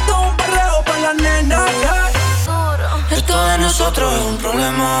 esto es un perreo para la nena. Esto de nosotros es un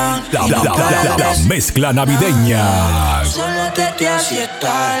problema. La mezcla navideña. Solo te así es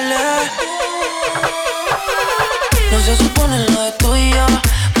tarde. No se supone lo de tuyo,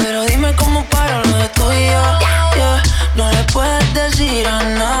 pero dime cómo paro lo de tuyo. Yeah. No le puedes decir a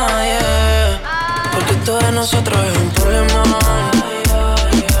nadie, porque esto de nosotros es un problema.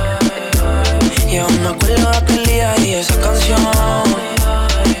 Y aún me acuerdo de aquel día y esa canción.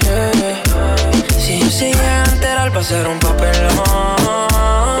 Si yo se llega a enterar va a ser un papelón.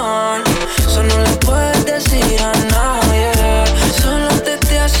 Eso no le puedes decir a nadie. Solo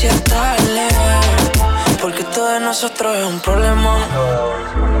te hacía tarde, porque esto de nosotros es un problema.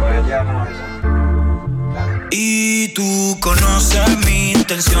 Y tú conoces mis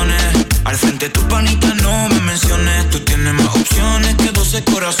intenciones. Al frente de tu panita no me menciones. Tú tienes más opciones que 12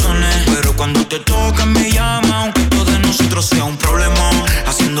 corazones. Pero cuando te tocan me llama, aunque todo de nosotros sea un problema.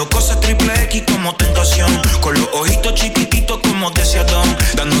 Haciendo Haciendo cosas triple X como tentación. Con los ojitos chiquititos como decía Don.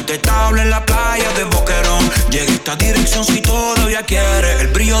 Dándote tabla en la playa de Boquerón. Llegué a esta dirección si todavía quieres. El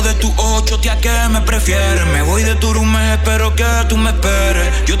brillo de tus ojos, tía, que me prefieres. Me voy de tu room, espero que tú me esperes.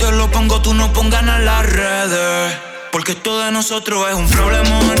 Yo te lo pongo, tú no pongas en las redes. Porque esto de nosotros es un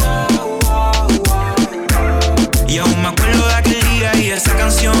problemón. Y aún me acuerdo de aquel día y esa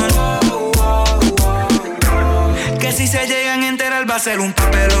canción. Que si se llegan a enterar va a ser un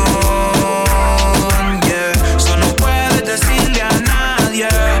papelón, yeah. Eso no puedes decirle a nadie.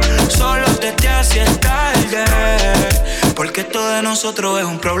 Solo te si es tarde. Porque esto de nosotros es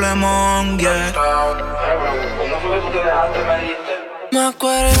un problemón, yeah. Me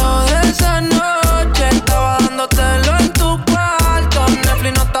acuerdo de esa noche. Estaba dándotelo en tu cuarto.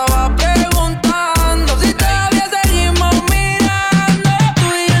 Netflix no estaba preguntando si todavía seguimos mirando. Tú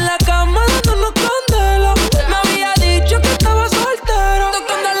y en la cama dándonos candela. Me había dicho que estaba soltero.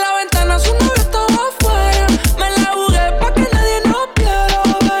 Tocando en la ventana, su novio estaba afuera. Me la jugué pa' que nadie nos viera,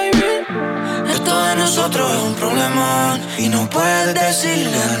 baby. Esto de nosotros es un problemón. Y no puedes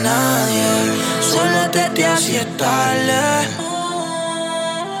decirle a nadie. Solo te así es tarde.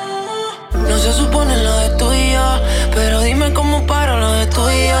 No se supone lo de tú y yo, pero dime cómo paro lo de tú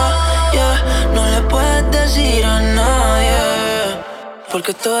y yo, yeah. No le puedes decir a nadie,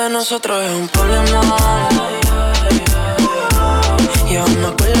 porque esto de nosotros es un problema. Y aún me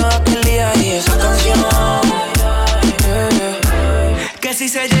acuerdo de aquel día y esa canción, que si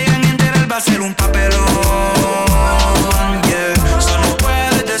se llegan a enterar va a ser un papelón, yeah. Eso no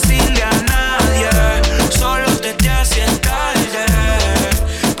puedes decirle a nadie. Solo te si es tarde.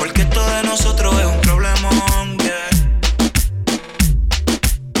 Porque esto de nosotros es un problemón, yeah.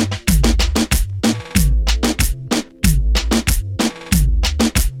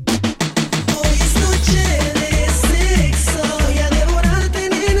 Hoy es noche de sexo, voy a devorarte,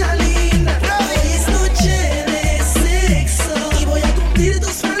 nena linda. Hoy es noche de sexo y voy a cumplir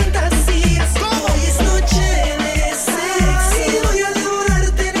tus fantasías. Hoy es noche de sexo y voy a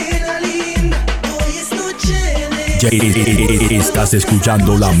devorarte, nena linda. Hoy es noche de... Estás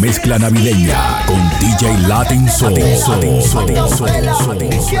escuchando la mezcla navideña con DJ Latin Soul.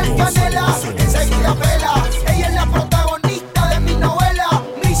 Enseguida pela, ella es la protagonista de mi novela.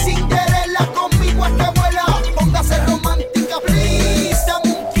 Mi Cinderella conmigo es que vuela. Póngase romántica, please. Dame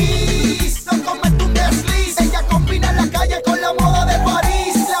un kiss, no comete un desliz. Ella combina en la calle con la moda de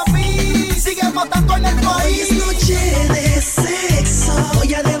París. La Miss sigue matando en el país. Hoy es noche de sexo,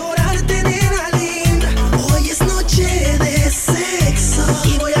 voy a devorarte, nena linda. Hoy es noche de sexo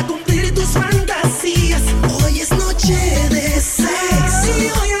y voy a cumplir tus fantasías. Hoy es noche de sexo y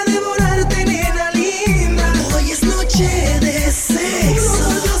voy a devorarte, nena linda. Hoy es noche de sexo.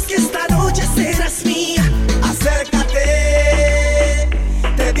 Por Dios que esta noche serás mía. Acércate,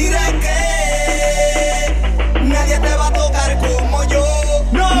 te diré que nadie te va a tocar como yo.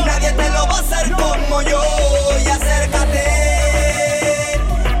 No. Nadie te lo va a hacer como yo. Y acércate,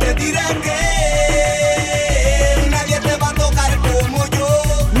 te diré que nadie te va a tocar como yo.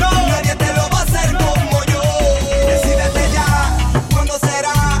 No. Nadie te lo va a hacer como yo. Decídete ya, ¿cuándo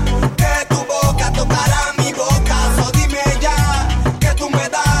será que tu boca tocará mi boca? So dime ya, que tú me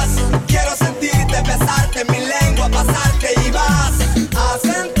das. Quiero sentirte, besarte, mi lengua pasarte y vas a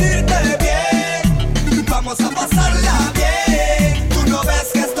sentirte bien. Vamos a pasarla bien. Tú no ves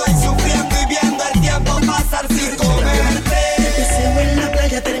que estoy sufriendo y viendo el tiempo pasar sin comerte. Empecé en la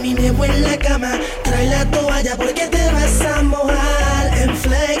playa, terminé en la cama. Trae la toalla porque te vas a mojar. En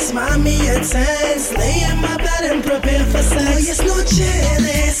flex, mami, intense. Lay in my bed and prepare for sex. Hoy es noche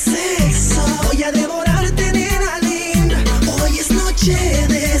de sexo. Voy a devorarte, nena linda. Hoy es noche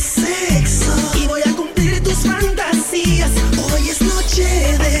de sexo y voy a cumplir tus fantasías. Hoy es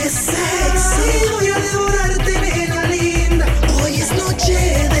noche de sexo y voy a devorarte, nena linda. Hoy es noche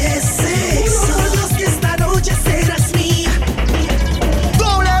de sexo. Por Dios que esta noche serás mía.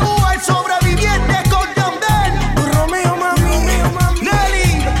 W, el sobreviviente con Dumbbell. Romeo, mami. Nelly.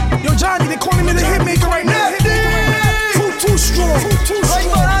 Yo, Johnny, they calling me the hitmaker right now. Too strong. Right,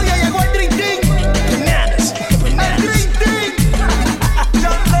 but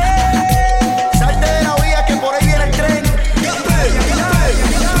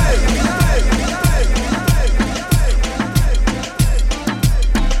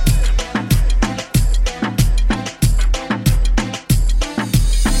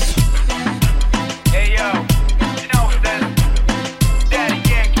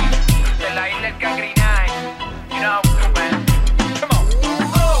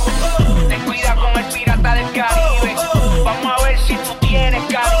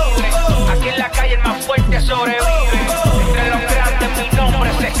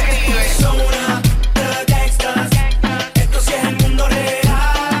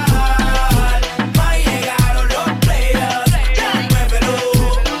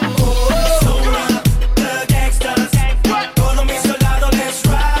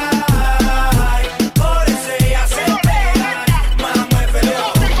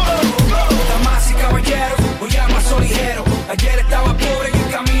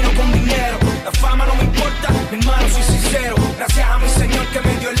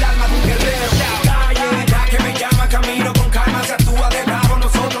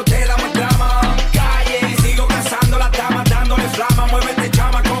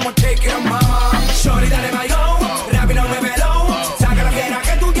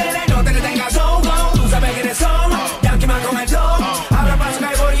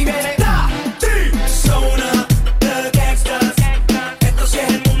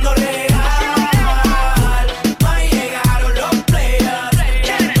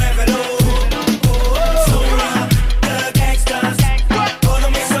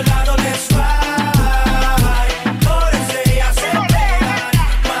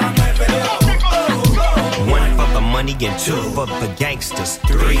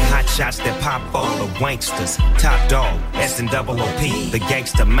shots that pop all the wanksters. Top dog, S&OOP, the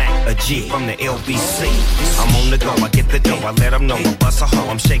gangster Mac, a G from the LBC. I'm on the go, I get the dough, I let them know I bust a hoe.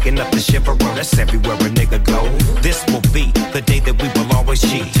 I'm shaking up the shiver, that's everywhere a nigga go. This will be the day that we will always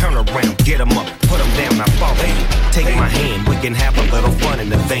cheat. Turn around, get them up, put them down, now fall in. Take my hand, we can have a little fun in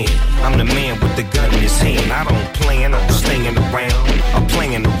the van. I'm the man with the gun in his hand. I don't plan on staying around, I'm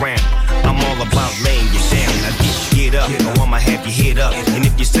playing around. I'm all about laying you down. Now get up, or I'ma have you hit up. And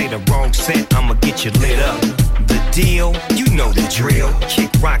if you say the wrong set, I'ma get you lit up. The deal, you know the drill.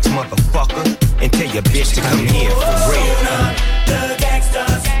 Kick rocks, motherfucker, and tell your bitch to come here for real. The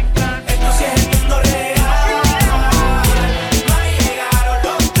gangsters, esto sí es el mundo real. Ahí llegaron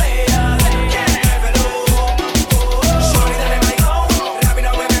los players. Shorty, dale maicón, rápido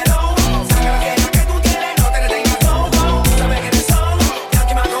muévelo. Saca la fiesta que tú tienes, no te detengas todo. Tú sabes quiénes son, y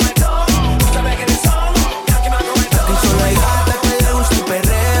aquí me comentó. Tú sabes quiénes son, y aquí me comentó. Aquí solo hay gata que le gusta el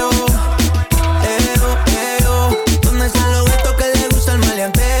perreo. ¿Dónde están los gatos que le gusta el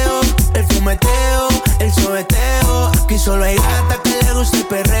maleanteo? El fumeteo, el sobeteo. Aquí solo hay gata que le gusta el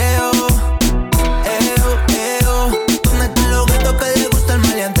perreo. ¿Dónde están los gatos que le gusta el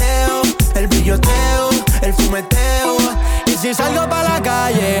maleanteo? El brilloteo, el fumeteo. Y si salgo pa' la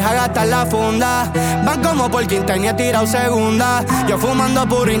calle a gastar la funda, van como por quinta y ni he tirado segunda. Yo fumando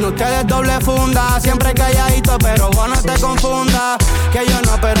purín, ustedes doble funda. Siempre calladito, pero vos no te confundas. Que yo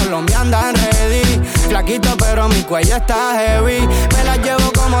no, pero los míos andan ready. Flaquito, pero mi cuello está heavy. Me la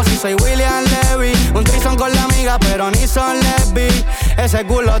llevo como si soy William Levy. Un trison con la amiga, pero ni son lesbi. Ese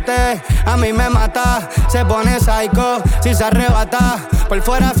culote a mí me mata. Se pone psycho si se arrebata. Por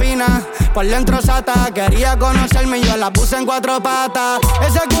fuera fina, por dentro sata. Quería conocerme y yo la puse en 4 patas.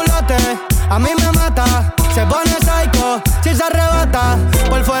 Ese culote a mí me mata. Se pone psycho si se arrebata.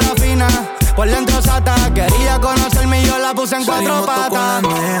 Por fuera fina, por dentro sata. Quería conocerme y yo la puse en 4 patas.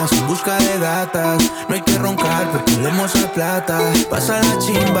 Con las neas en busca de gatas. No hay que roncar porque tenemos la plata. Pasa la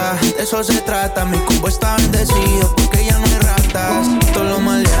chimba, de eso se trata. Mi combo está bendecido porque ya no hay ratas. Todos los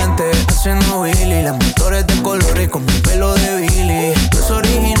maleantes haciendo Billy. Las motores de colores con mi pelo de Billy. No es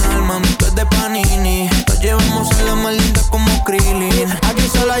original, mami, tú es de Panini. Nos llevamos a la más linda como Krillin. Aquí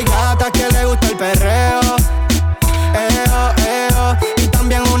solo hay gatas que le gusta el perreo. Y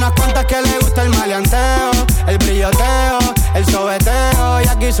también unas cuantas que le gusta el maleanteo, el brilloteo, el sobeteo. Y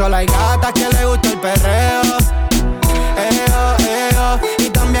aquí solo hay gatas que le gusta el perreo. Y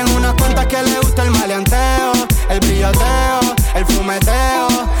también unas cuantas que le gusta el maleanteo, el brilloteo, el fumeteo.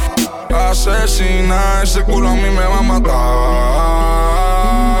 Asesina, ese culo a mí me va a matar.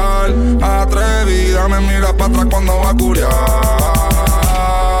 Atrevida, me mira para atrás cuando va a curiar.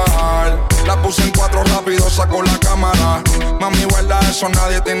 La puse en 4 rápido, saco la cámara. Mami, guarda eso,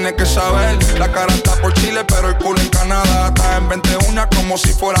 nadie tiene que saber. La cara está por Chile, pero el culo en Canadá. Está en 21 como si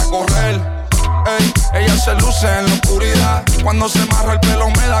fuera a correr. Ey, ella se luce en la oscuridad. Cuando se marra el pelo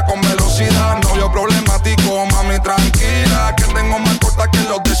me da con velocidad. Novio problemático, mami, tranquila. Que tengo más corta que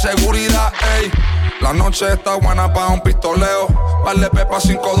los de seguridad. Ey, la noche está buena pa' un pistoleo. Vale pepa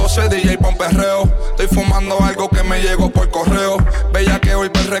 512, DJ pa' un perreo. Estoy fumando algo que me llegó por correo. Bella que hoy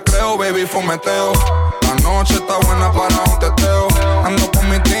per recreo, baby, fumeteo. La noche está buena para un teteo. Ando con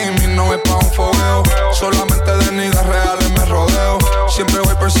mi team y no es pa' un fogueo. Solamente de niggas reales me rodeo. Siempre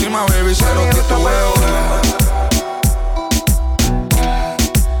voy por encima, baby, cero titubeo.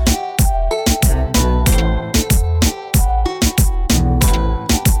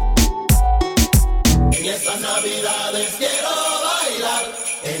 En estas navidades quiero bailar.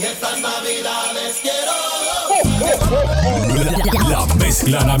 En estas navidades quiero La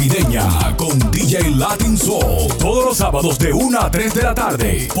mezcla navideña con DJ Latin Soul. Todos los sábados de 1 a 3 de la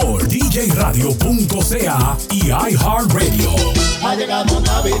tarde por djradio.ca y iHeartRadio. Ha llegado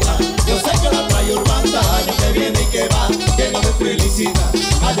Navidad, yo sé que la trae Urbanda. Año que viene y que va, lleno de felicidad.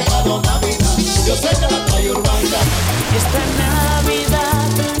 Ha llegado Navidad, yo sé que la trae Urbanda. Esta Navidad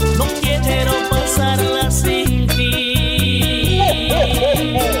no quiero pasarla sin ti.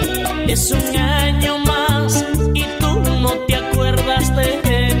 Es un año más y tú no te acuerdas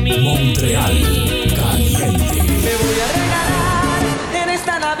de mí. Montreal, caliente. Te voy a regalar en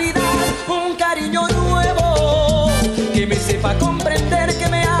esta Navidad un cariño nuevo que me sepa comprender, que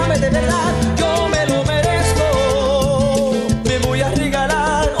me ame de verdad. Yo me lo merezco. Me voy a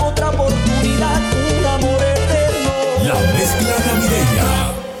regalar otra oportunidad, un amor eterno. La mezcla navideña.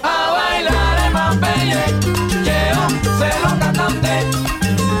 A bailar en Mambelle, llevo celo cantante.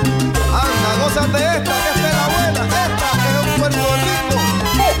 Anda, gózate esta, que es de la buena. Esta es un Puerto Rico.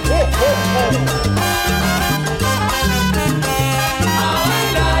 A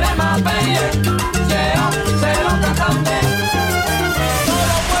bailar en Mambelle, llevo celo cantante.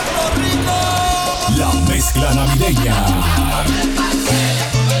 Solo Puerto mezcla navideña.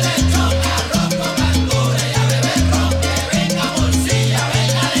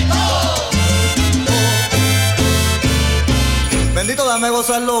 Bendito, dame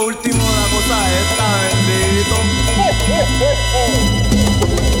gozar lo último de la cosa esta, bendito.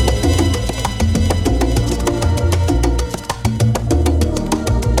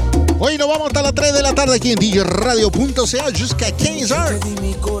 Hoy nos vamos hasta las 3 de la tarde aquí en DJRadio.ca jusqu'à 15h.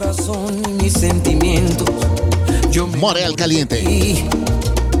 Mi corazón y mis sentimientos. Yo me Montréal Caliente.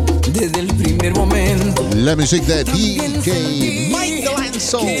 Desde el primer momento. La música de DJ Mike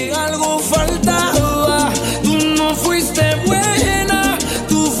Lanzo. Que algo faltaba. Tú no fuiste buena.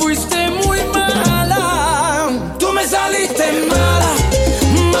 Tú fuiste muy mala. Tú me saliste mala.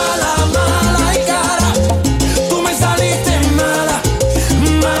 Mala, mala y cara. Tú me saliste mala.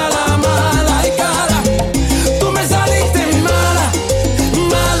 Mala, mala y cara. Tú me saliste mala.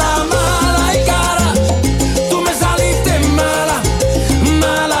 Mala, mala y cara. Tú me saliste mala.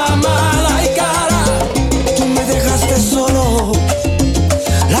 Mala, mala y cara. Tú me dejaste solo.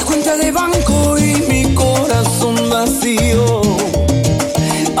 La cuenta de banco y mi corazón vacío.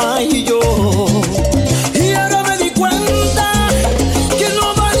 Ay, yo. Y ahora me di cuenta que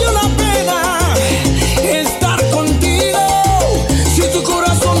no valió la pena estar contigo. Si tu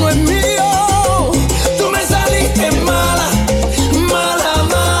corazón no es mío, tú me saliste mala, mala,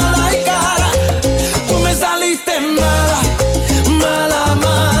 mala y cara. Tú me saliste mala, mala,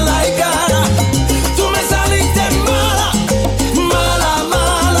 mala y cara. Tú me saliste mala, mala,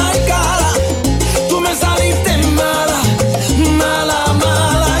 mala y cara. Tú me saliste mala, mala,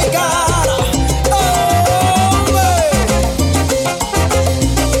 mala y cara. Hombre.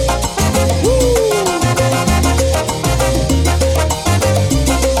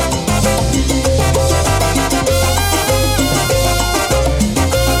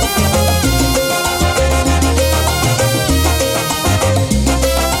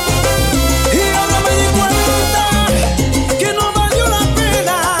 Y ahora me di cuenta que no valió la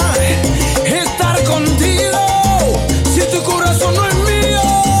pena estar contigo. Si tu corazón no es mío,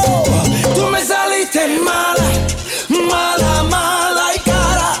 tú me saliste mala, mala, mala y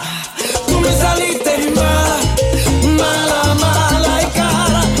cara. Tú me saliste mala, mala, mala y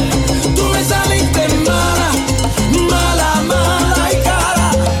cara. Tú me saliste mala, mala, mala y cara.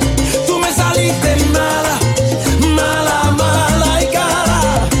 Tú me saliste mala, mala, mala y cara.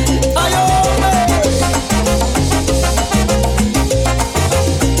 Ay, hombre.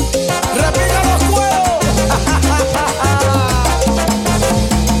 Repita los cueros.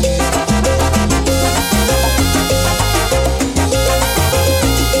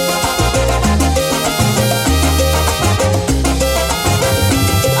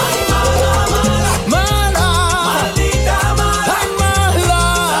 Mala, maldita mala, ay mala,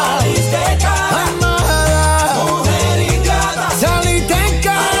 saliste cara, ay mala, mujer ingrata, saliste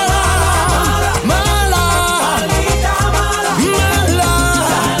cara, mala, maldita mala, mala,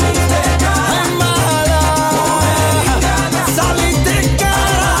 saliste cara, ay mala, mujer ingrata, saliste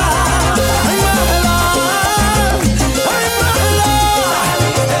cara, ay mala, ay mala, saliste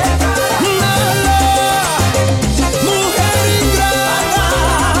cara, mala,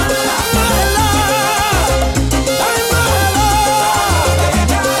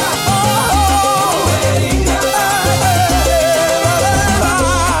 mujer ingrata,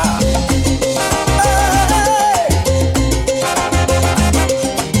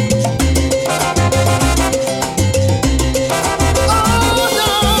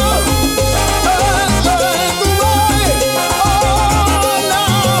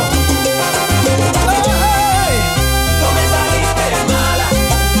 tú me saliste mala,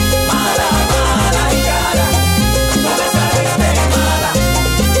 mala, mala y cara. Tú me saliste mala,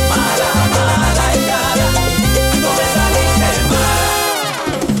 mala, mala y cara. Tú me saliste mala.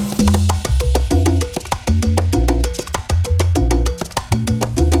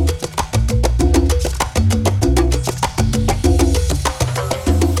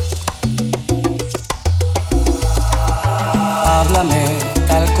 Háblame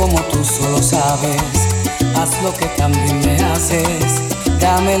tal como tú solo sabes. Haz lo que también me haces.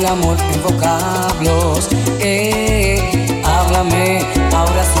 Dame el amor en vocablos. Háblame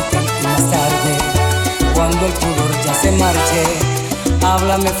ahora su tiempo y más tarde. Cuando el pudor ya se marche.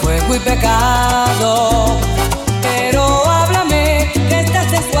 Háblame fuego y pecado. Pero háblame que estás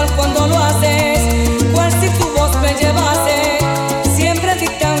sensual cuando lo haces. Cual si tu voz me llevase. Siempre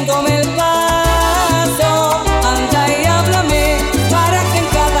dictándome el paso. Anda y háblame para que en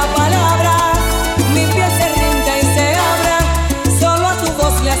cada palabra mi piel se rinda y se abra. Solo a tu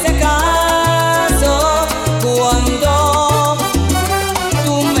voz le hace caso. Cuando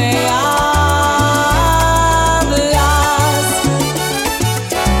tú me hablas.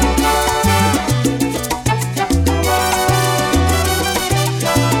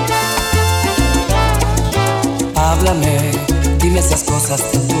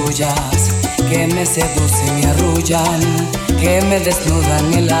 cosas tan tuyas que me seducen y arrullan, que me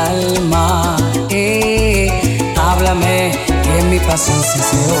desnudan el alma. Háblame, que mi pasión se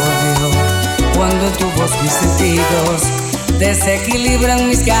hace odio, cuando en tu voz mis sentidos desequilibran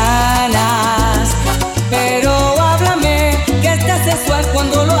mis ganas. Pero háblame, que estás sensual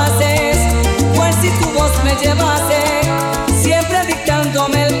cuando lo haces, cual si tu voz me llevase, siempre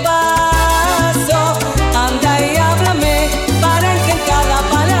dictándome el paso. Anda y háblame, para que en cada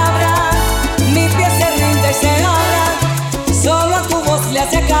palabra mi pie se rinde y se abra, solo a tu voz le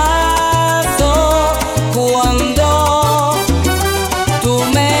hace caso. Cuando tú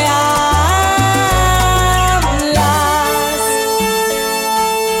me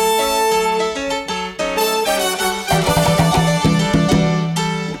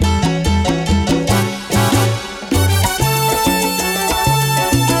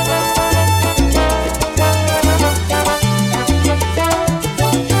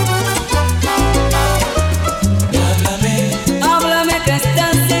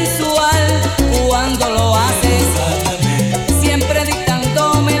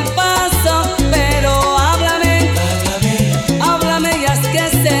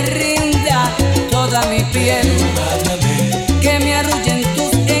que me arrullen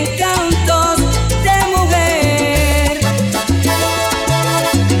tus encantos de mujer. Una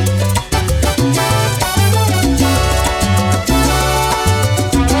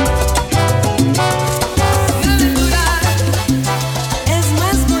aventura es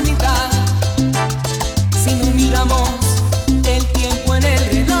más bonita si no miramos el tiempo en el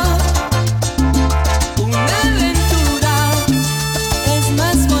reloj. Una aventura es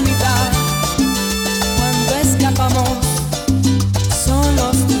más bonita cuando escapamos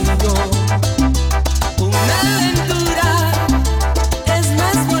solos tú y yo. Una aventura es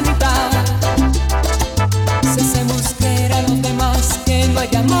más bonita si hacemos creer a los demás que no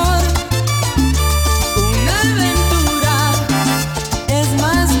hay amor. Una aventura es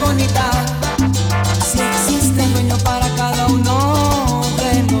más bonita si existe un dueño para cada uno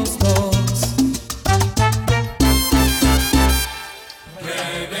de los dos.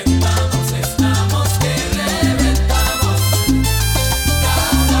 Reventamos, estamos que reventamos.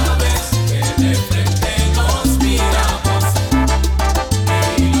 Cada vez que de frente nos miramos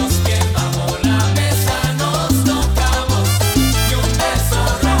y los pies bajo la mesa nos tocamos, y un beso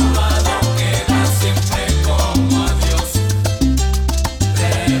robado queda siempre como adiós.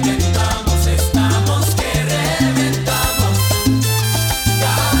 Reventamos, estamos que reventamos.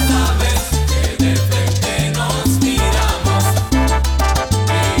 Cada vez que de frente nos miramos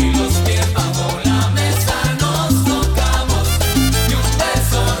y los pies bajo la mesa nos tocamos, y un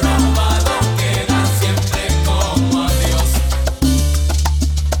beso robado queda siempre como adiós.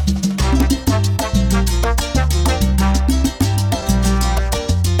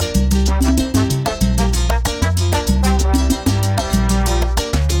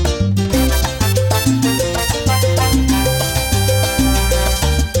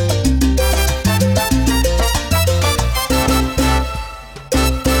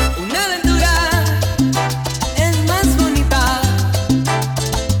 Una aventura es más bonita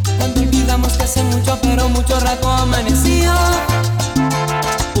cuando olvidamos que hace mucho, pero mucho rato amaneció.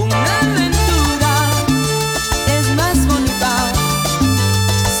 Una aventura es más bonita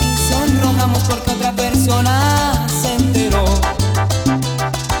si sonrojamos porque otra persona se enteró.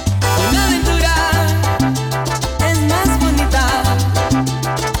 Una aventura es más bonita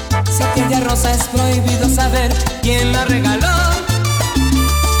si aquella rosa es prohibido saber quién la regaló.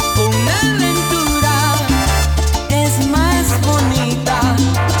 Una aventura es más bonita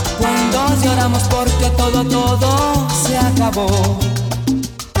cuando lloramos porque todo se acabó.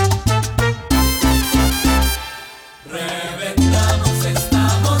 Reventamos,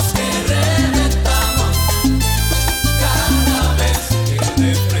 estamos que reventamos. Cada vez que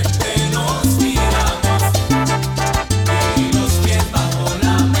de frente nos miramos y los pies bajo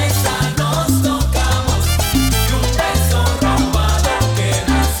la mesa nos tocamos, y un beso robado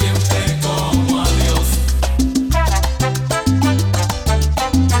queda siempre como adiós.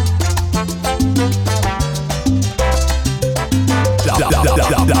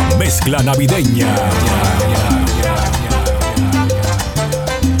 La mezcla navideña.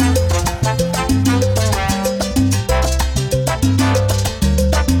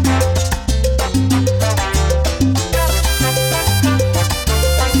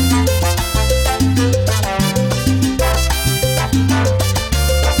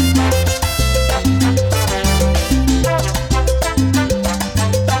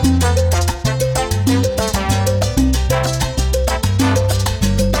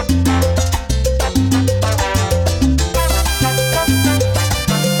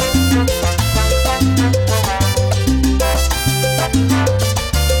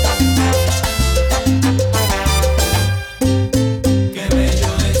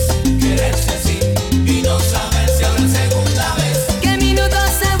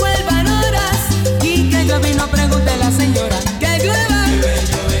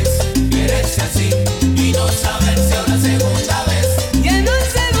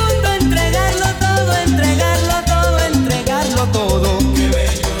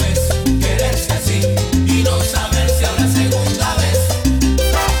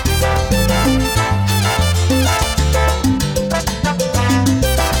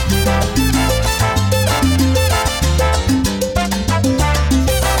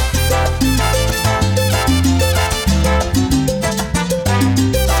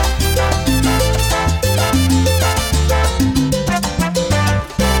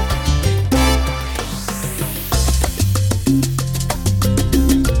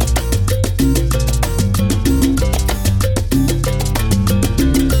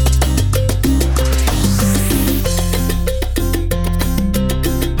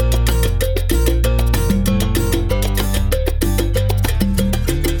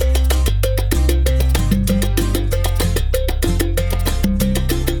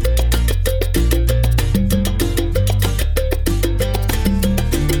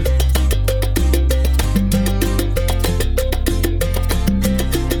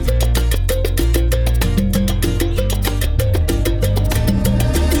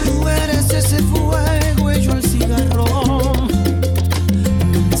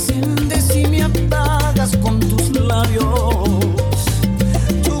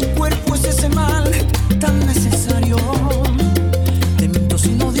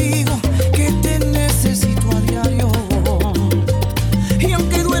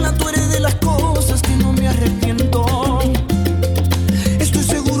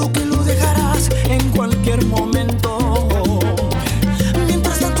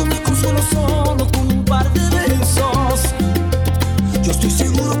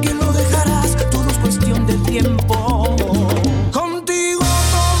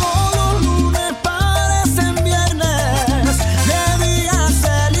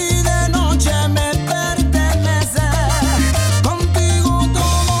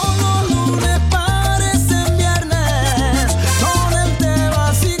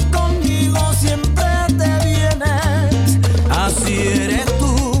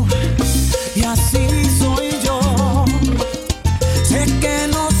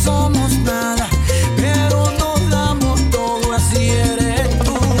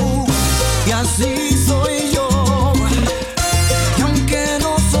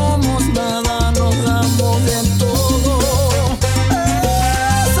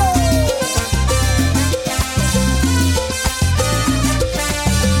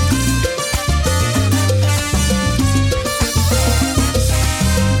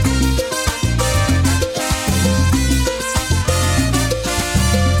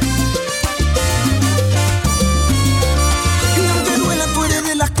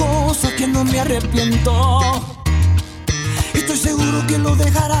 arrepiento. Estoy seguro que lo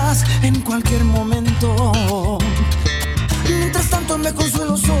dejarás en cualquier momento. Mientras tanto me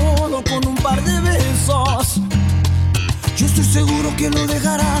consuelo solo con un par de besos. Yo estoy seguro que lo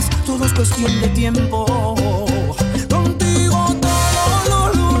dejarás, todo es cuestión de tiempo. Contigo todos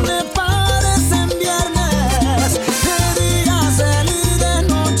los lunes parecen viernes, de día y de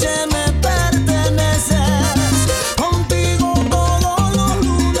noche me perteneces. Contigo todos los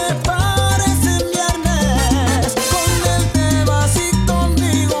lunes parecen viernes, con él te vas y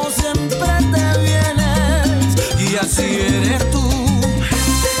conmigo siempre te vienes. Y así eres tú,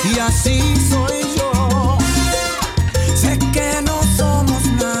 y así soy yo. Sé que no somos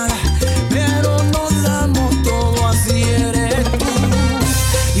nada, pero nos damos todo, así eres tú,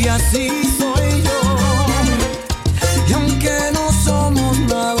 y así soy yo. Y aunque no somos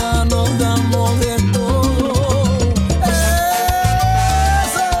nada, nos damos de todo.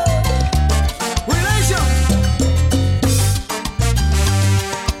 Eso. Relation.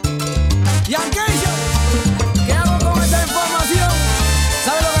 Y Ankation. ¿Qué hago con esta información?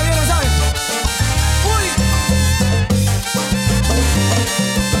 ¿Sabe lo que viene, sabe? ¡Uy!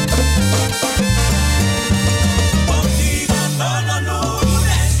 Contigo todos los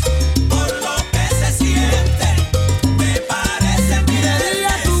lunes, por lo que se siente, me parece bien. De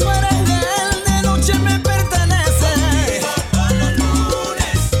día tú eres de él, de noche me pertenece. Todos los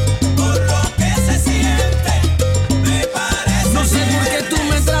lunes, por lo que se siente, me parece No sé por qué tú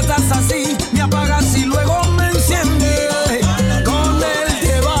me tratas así, me apagas y luego me enciendes. Con él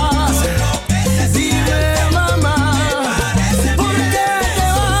te vas, dime mamá, ¿por qué te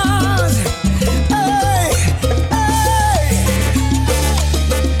vas? Ey, ey.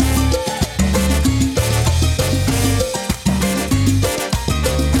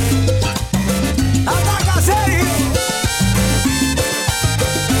 Ataca serio.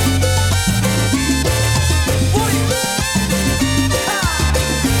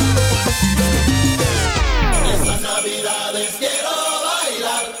 En estas navidades quiero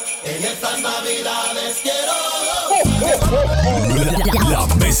bailar, en estas navidades quiero La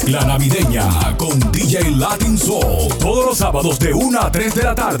mezcla navideña con DJ Latin Soul. Todos los sábados de 1 a 3 de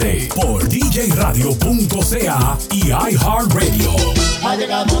la tarde por djradio.ca y iHeartRadio. Ha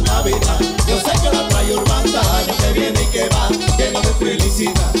llegado Navidad, yo sé que la trae Urbanda, año que viene y que va, lleno de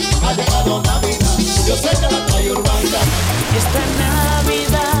felicidad. Ha llegado Navidad, yo sé que la trae Urbanda. Esta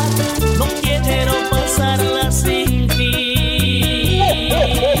Navidad no quiero pasarla sin ti.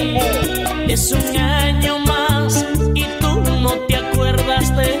 Es un año más y tú no te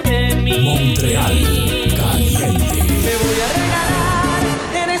acuerdas de mí. Montreal, caliente. Te voy a regalar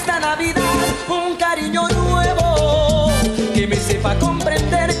en esta Navidad un cariño nuevo, que me sepa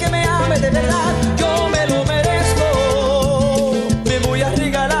comprender, que me ame de verdad, yo me lo merezco. Me voy a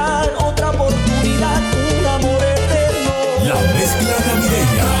regalar otra oportunidad, un amor eterno. La mezcla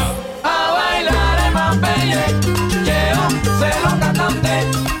navideña. A bailar en Mambelle, llevo celo cantante.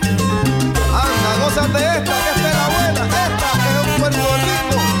 Anda, gózate esta, que esta es la buena. Esta es un Puerto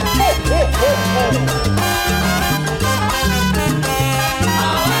Rico. A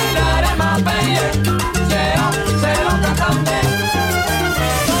bailar en Mambelle, llevo celo cantante.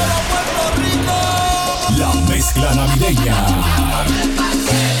 Todo Puerto Rico. La mezcla navideña.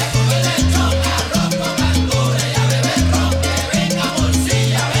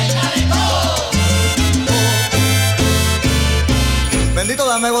 Bendito,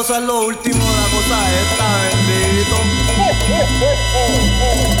 dame gozar lo último, la cosa esta, bendito.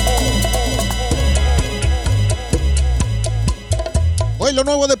 Hoy lo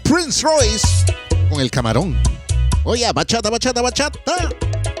nuevo de Prince Royce con el camarón. Oye, bachata, bachata, bachata.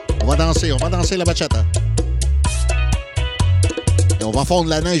 On va danser la bachata. Et on va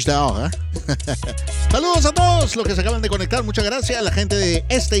fondre la neige dehors, ¿eh? Saludos a todos los que se acaban de conectar. Muchas gracias a la gente de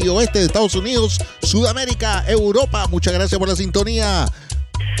este y oeste de Estados Unidos, Sudamérica, Europa. Muchas gracias por la sintonía.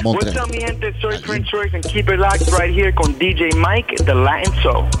 Montreal. What's up, mi gente? Soy Prince Royce and keep it locked right here con DJ Mike, The Latin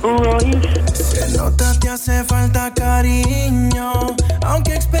Soul. Se nota, te hace falta cariño,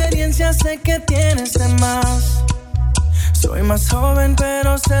 aunque experiencia sé que tienes de más. Soy más joven,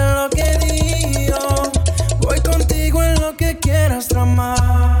 pero sé lo que digo. Voy contigo en lo que quieras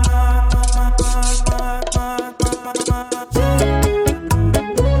tramar.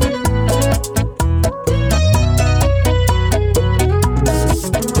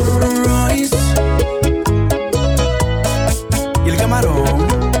 Royce y el camarón.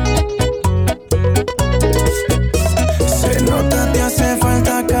 Se nota, te hace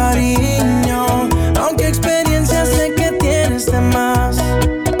falta cariño, aunque experiencia sé que tienes de más.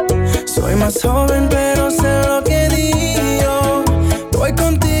 Soy más joven, pero sé lo que digo. Voy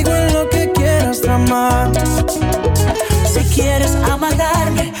contigo en lo que quieras. más. Si quieres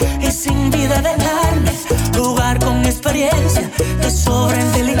amargarme y sin vida dejarme, jugar con experiencia, de sobra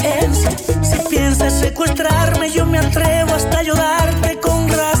inteligencia. Si piensas secuestrarme, yo me atrevo hasta ayudarte con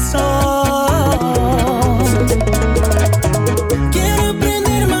razón. Quiero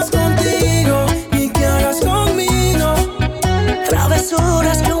aprender más contigo y que hagas conmigo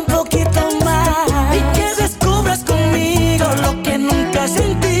travesuras que un poquito más, y que descubras conmigo lo que nunca has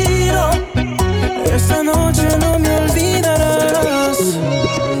sentido. Esta noche no me olvidarás.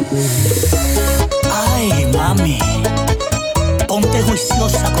 Ay, mami, ponte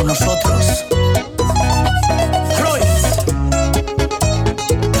juiciosa con nosotros. Royce,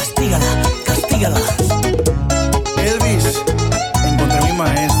 castígala, castígala. Elvis, encontré mi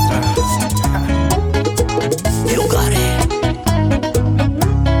maestra. You got it.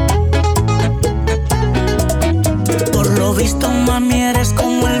 Por lo visto, mami, eres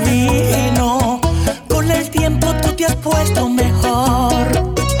como el vino. Con el tiempo tú te has puesto mejor,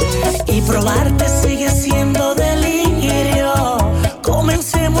 y probarte sigue siendo delirio.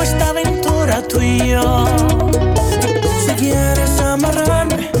 Comencemos esta aventura tú y yo. Si quieres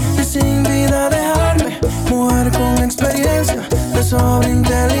amarrarme y sin vida dejarme, mujer con experiencia, de sobra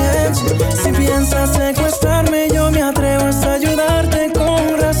inteligencia. Si piensas secuestrarme, yo me atrevo hasta ayudarte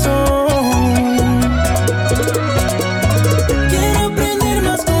con razón. Quiero aprender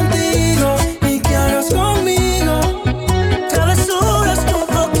más contigo y que hagas conmigo travesuras que un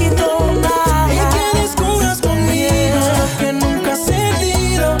poquito más, y que descubras conmigo lo que nunca has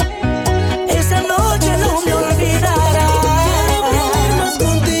sentido. esa noche no me olvidarás. Quiero aprender más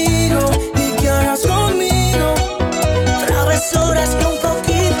contigo y que hagas conmigo Travesuras que un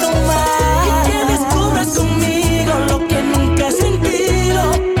poquito más, y que descubras conmigo lo que nunca has sentido.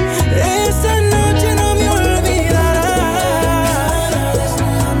 esa noche no me olvidarás.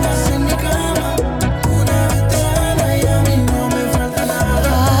 Desnudas en mi cama, una veterana y a mí no me falta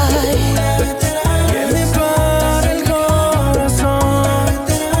nada. Una veterana que me para el corazón,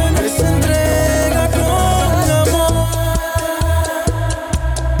 que se entrega con amor.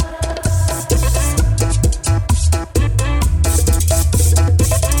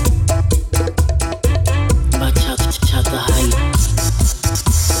 Bachata Heights,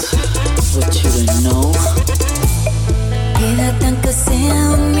 what you don't know. Quédate aunque sea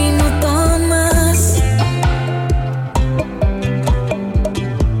un minuto más.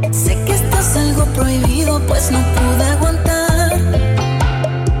 Sé que esto es algo prohibido, pues no pude aguantar.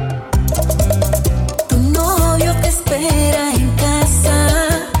 Tu novio te espera en casa.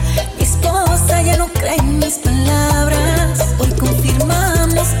 Mi esposa ya no cree en mis palabras. Hoy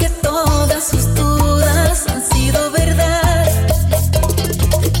confirmamos que todas sus dudas han sido verdad.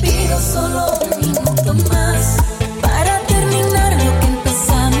 Te pido solo un minuto más para terminar lo que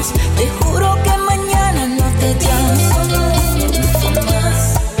empezamos. Te juro que mañana no te llamo. Solo un minuto más.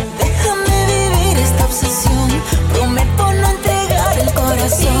 Déjame vivir esta obsesión. Prometo no entregar el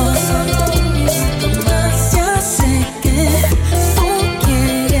corazón. Solo un minuto más. Ya sé que tú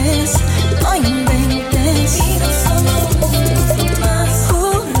quieres, no inventes. Pido solo un minuto más.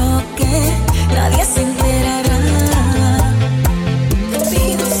 Juro que nadie se enterará. Te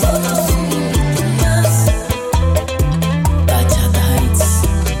pido solo un minuto más. Bachata Heights.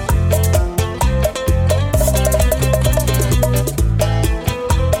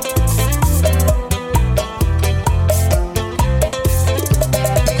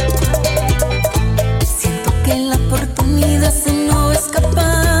 Siento que la oportunidad se no va a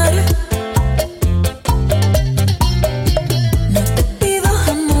escapar. No te pido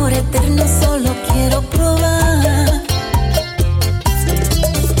amor eterno, solo quiero probar.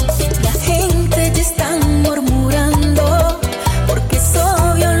 La gente ya está murmurando, porque es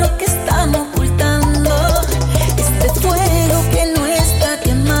obvio lo que están ocultando. Este fuego que no está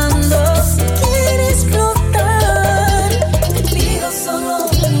quemando, quiere explotar. Te pido solo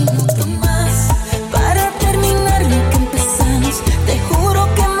un minuto más para terminar lo que empezamos. Te juro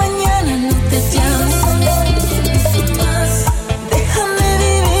que mañana no te llamo. Solo un minuto más. Déjame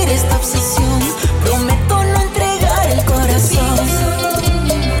vivir esta obsesión. Prometo no entregar el corazón. Solo un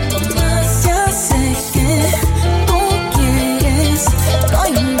minuto más. Ya sé que tú quieres, no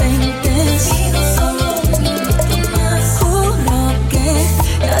inventes. Pido solo un minuto más. Juro que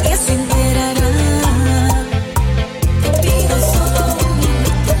nadie se enterará. Te pido solo un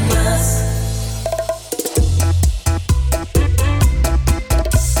minuto más.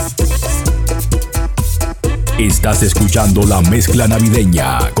 Estás escuchando la mezcla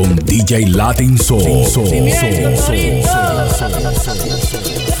navideña con DJ Latin Soul.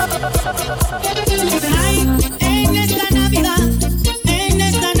 Ay, en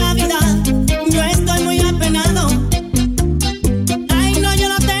esta Navidad, yo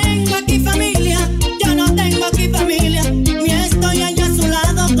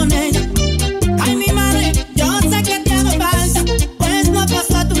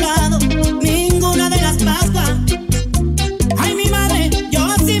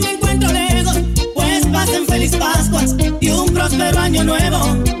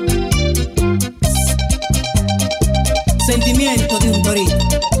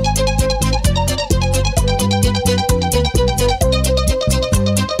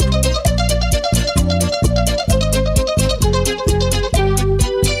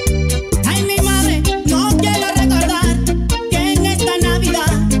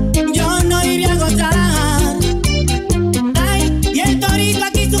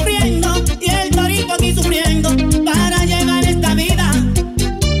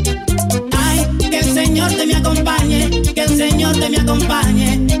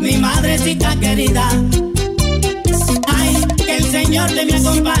madrecita querida. Ay, que el Señor te me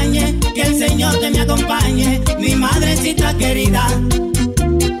acompañe, que el Señor te me acompañe, mi madrecita querida.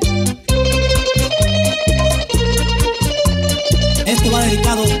 Esto va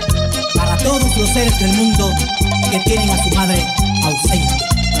dedicado para todos los seres del mundo que tienen a su madre ausente.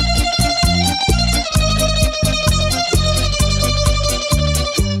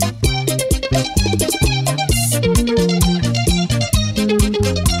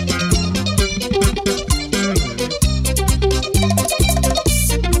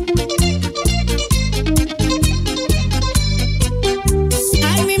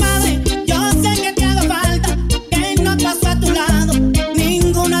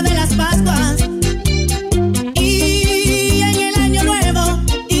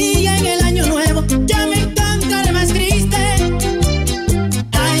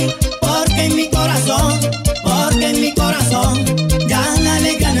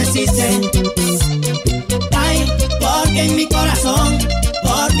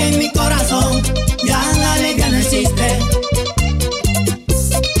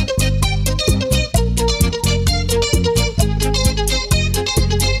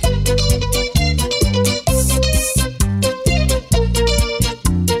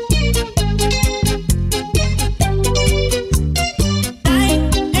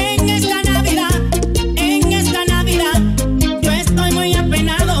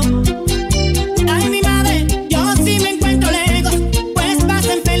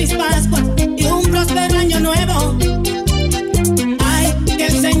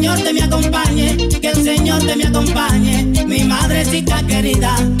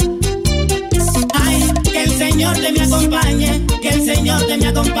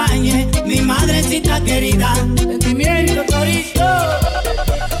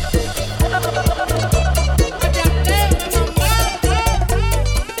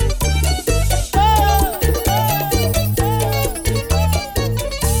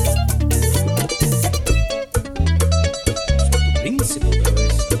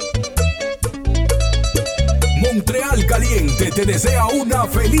 Montreal Caliente te desea una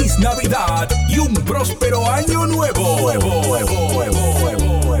feliz Navidad y un próspero año nuevo.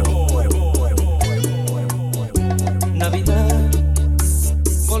 Navidad,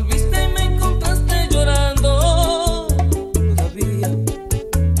 volviste y me encontraste llorando.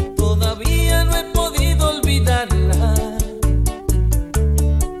 Todavía no he podido olvidarla.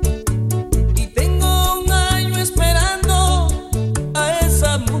 Y tengo un año esperando a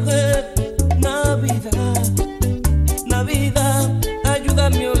esa mujer. Navidad,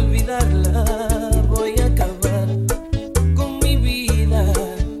 ayúdame a olvidarla. Voy a acabar con mi vida,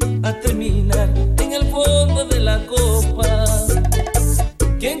 a terminar en el fondo de la copa.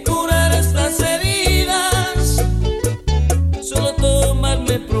 ¿Quién curará estas heridas? Solo tomar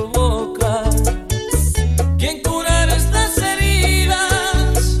me provoca. ¿Quién curará estas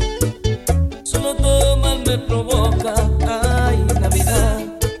heridas? Solo tomar me provoca. Ay, Navidad,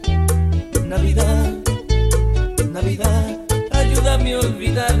 Navidad, Navidad, ayúdame a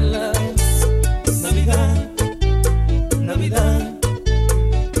olvidarla. Navidad, Navidad,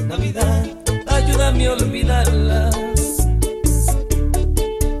 Navidad, ayúdame a olvidarla.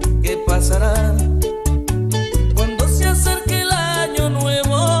 ¿Qué pasará cuando se acerque el año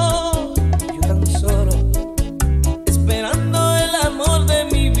nuevo? Yo tan solo esperando el amor de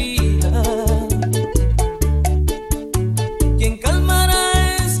mi vida. ¿Quién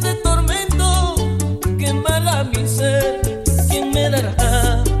calmará este tormento que embarga mi ser? ¿Quién me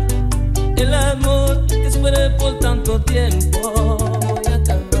dará el amor que esperé por tanto tiempo? Voy a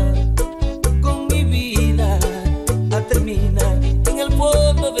acabar con mi vida, a terminar en el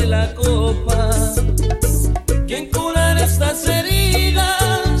fondo de la copa. ¿Quién curará estas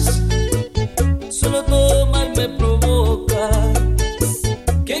heridas? Solo tomar me provoca.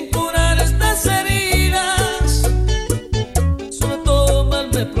 ¿Quién curará estas heridas? Solo tomar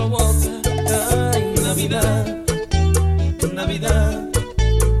me provoca. Ay, Navidad, Navidad,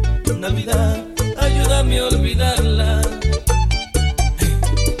 Navidad, ayúdame a olvidarla.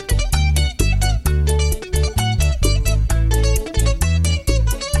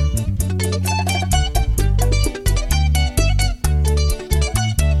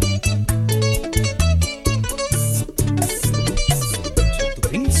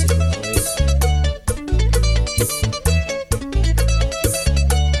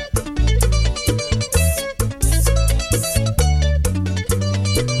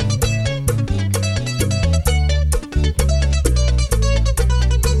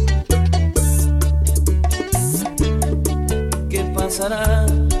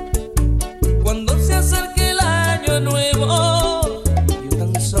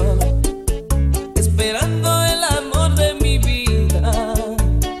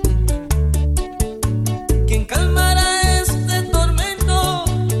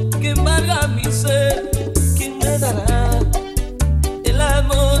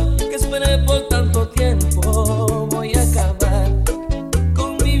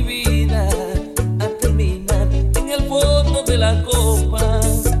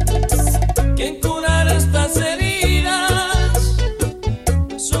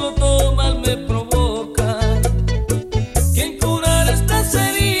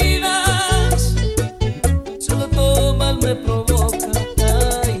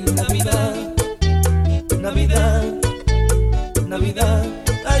 Navidad,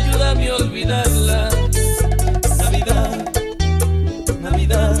 ayúdame a olvidarla. Navidad,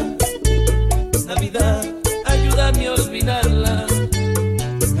 Navidad, Navidad, ayúdame a olvidarla.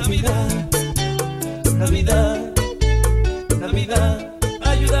 Navidad, Navidad, Navidad,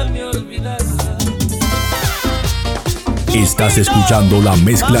 ayúdame a olvidarla. Estás escuchando la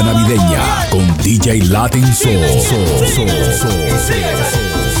mezcla navideña con DJ Latin Soul. El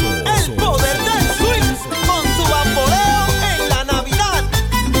poder del swing con su bamboleo en la Navidad.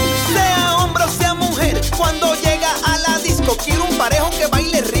 Sea hombre o sea mujer, cuando llega a la disco quiero un parejo que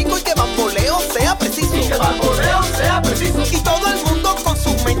baile rico y que bamboleo sea preciso. Y que bamboleo sea preciso. Y todo el mundo con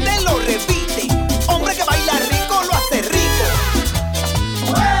su mente lo repite. Hombre que baila rico lo hace rico.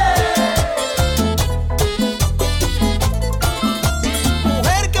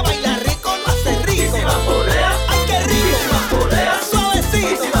 Mujer que baila rico lo hace rico. Y si bambolea, ay qué rico. Y si bambolea, suavecito.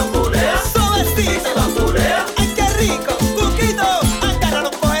 Y si bambolea, suavecito. Y si bambolea, ay qué rico. Cuquito, agárralo,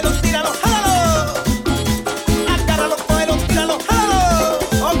 cógelo, tíralo, jálalo. Agárralo, cógelo, tíralo, jálalo.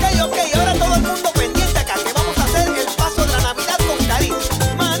 Ok, ahora todo el mundo pendiente acá, que vamos a hacer el paso de la Navidad con cariño.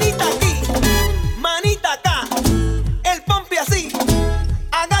 Manita aquí, manita acá, el pompi así,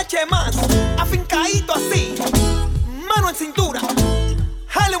 agache más, afincadito así, mano en cintura,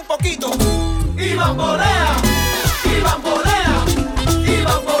 jale un poquito. Y bambolea, y bambolea, y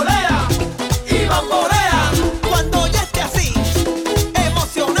bambolea, y bambolea. Cuando ya esté así,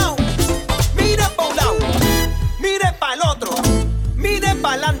 emocionado, mire pa' un lado, mire pa' el otro, mire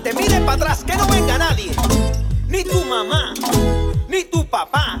pa' adelante, mire pa' atrás, que no venga nadie. Ni tu mamá, ni tu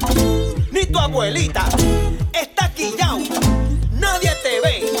papá, ni tu abuelita. Está quillao, nadie te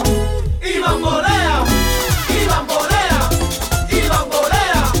ve. Y bambolea, y bambolea, y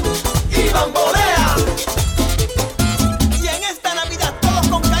bambolea, y bambolea. Y en esta Navidad todos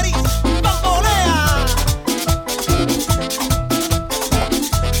con cariz, bambolea.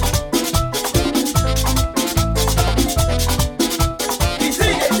 Y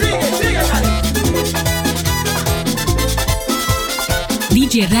sigue, dale.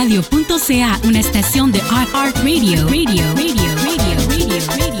 DJRadio.ca, una estación de iHeartRadio. Radio.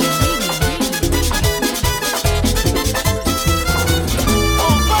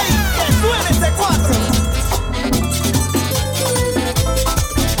 Que suene ese 4.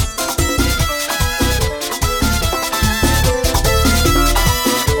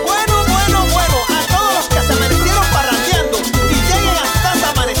 Bueno, a todos los que se amanecieron parrandeando y lleguen a su casa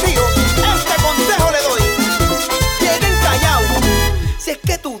amanecidos, este consejo le doy. Lleguen callados. Si es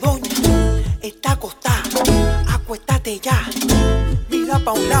que tu doña está acostada, acuéstate ya. Mira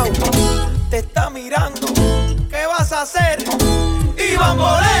pa' un lado, te está mirando. ¿Qué vas a hacer? Y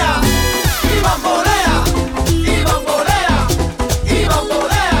bambolea, y bambolea, y bambolea, y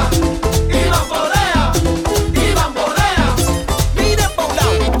bambolea, y bambolea, y bambolea. Mire pa' un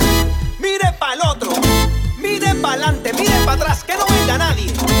lado, mire pa' el otro, mire pa' adelante, mire pa' atrás, que no venga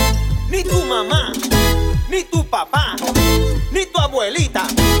nadie. Ni tu mamá, ni tu papá, ni tu abuelita.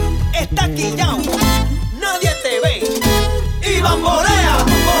 Está quillao, nadie te ve. Y bambolea,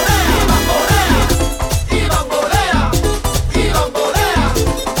 bambolea, bambolea, y bambolea, y bambolea.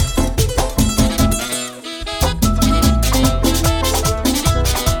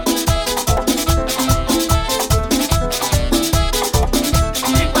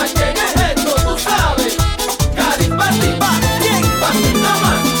 Y pa' quién es esto, tú sabes. Caripati, pa' quién, pa' quién nada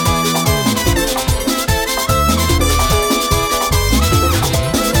más.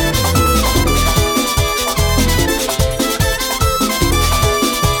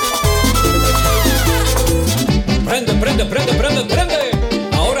 Prende.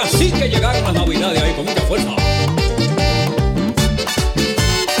 Ahora sí que llegaron las navidades ahí con mucha fuerza.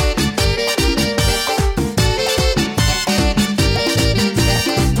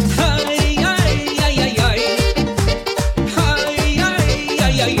 Ay.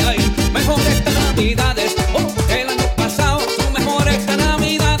 Mejores navidades que el año pasado. Son mejores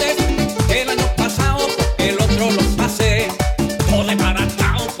navidades que el año pasado. Porque el otro los pasé todo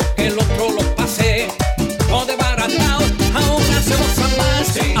desbaratado. Porque el otro los pasé todo desbaratado. Ahora se goza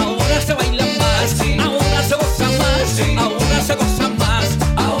más, ahora se baila más, ahora se goza más, ahora se goza más,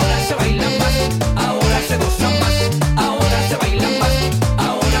 ahora se baila más, ahora se goza más, ahora se baila más,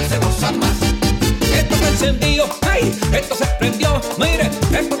 ahora se goza más. Esto se encendió, ay, esto se prendió, mire,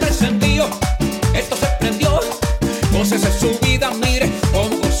 esto se encendió, esto se prendió. Gócese su vida, mire,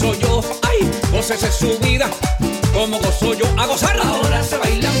 como gozo yo, ay, gócese su vida, como gozo yo, a gozarla. Ahora se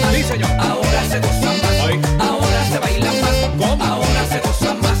baila más, sí, señor. Ahora se goza más, ay. Ahora se baila más, ¿cómo? Ahora se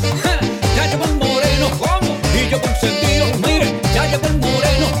goza más. Ya llegó el moreno, ¿cómo? Y yo consentido, mire, ya llegó el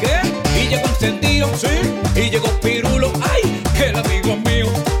moreno, ¿qué? Y llegó encendido, sí, y llegó Pirulo, ay, que la vida.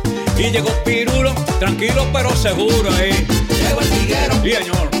 llegó Pirulo, tranquilo pero seguro ahí. Llegó el tiguero. Sí,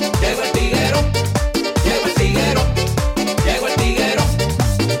 señor. Llegó el tiguero. Llegó el tiguero. Llegó el tiguero.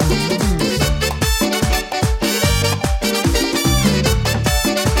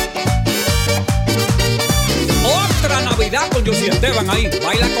 Otra Navidad con Josie Esteban ahí.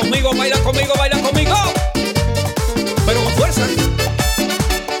 Baila conmigo, baila conmigo, baila conmigo. Pero con fuerza.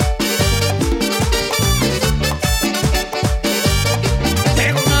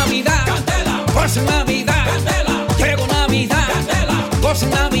 Llegó Navidad, Candela. goza Navidad, Candela. llegó Navidad, Candela. goza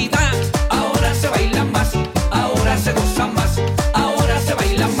Navidad. Ahora se baila más, ahora se goza más, ahora se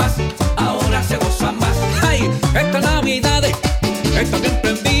baila más, ahora se goza más. Ay, estas Navidades, estas bien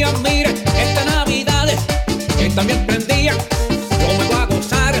prendían, mire, estas Navidades, estas bien prendían. Yo me voy a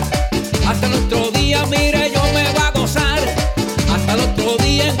gozar hasta el otro día, mire, yo me voy a gozar hasta el otro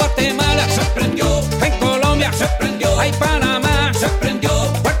día. En Guatemala Se prendió, en Colombia se prendió, hay Panamá, se prendió,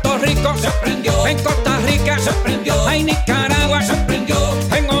 Puerto Rico se prendió, en Costa Rica se prendió, hay Nicaragua se prendió,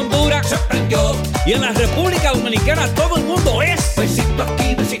 en Honduras se prendió. y en la República Dominicana todo el mundo es. Besito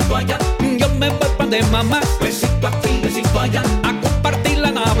aquí, besito allá, Yo me voy pa' de mamá besito aquí, besito allá, a compartir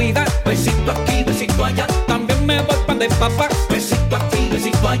la Navidad. besito aquí, besito allá, También me voy pa' de papá, besito aquí,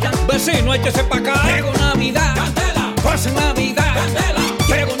 besito allá. vecino, échese pa' acá. Llegó Navidad, Candela. goza Navidad, Candela.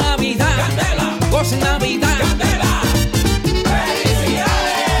 llegó Navidad, Candela. goza Navidad. Candela.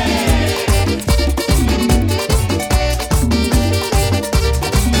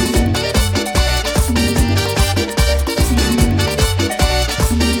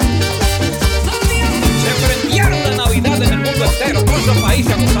 Se prendieron la Navidad en el mundo entero, todos los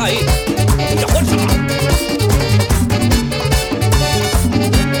países vamos ahí. Mucha fuerza.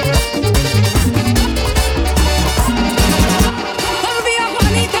 Volvió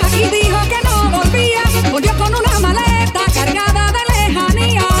Juanita y dijo que no volvía. Volvió con una maleta cargada de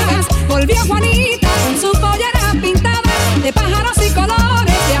lejanías. Volvió Juanita con su pollera pintada de pájaros y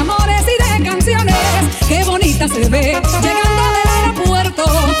colores, de amores y de canciones. Qué bonita se ve llegando del aeropuerto,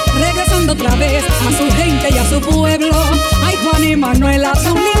 regresando otra vez a su gente y a su pueblo. Ay, Juan y Manuela,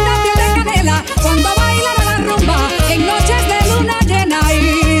 su linda piel de canela, cuando bailan a la rumba en noches de luna llena.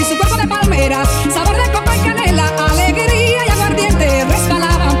 Y su cuerpo de palmeras, sabor de copa y canela, alegría y aguardiente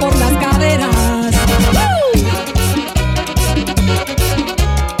resbalaban por las caderas.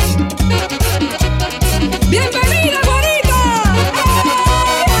 ¡Bienvenida, Juanita!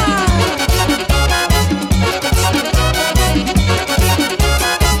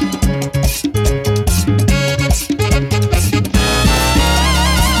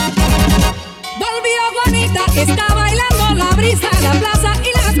 Volvió Juanita, está bailando la brisa, la plaza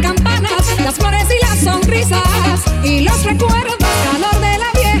y las campanas, las flores y las sonrisas y los recuerdos, calor de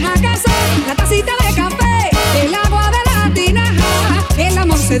la vieja casa, la tacita de café, el agua de la tinaja. El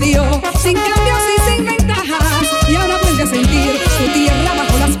amor se dio sin cambios y sin ventajas, y ahora vuelve a sentir su tierra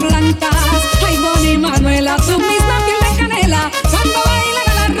bajo las plantas. Ay, Juan y Manuela, su misma piel de canela, cuando bailan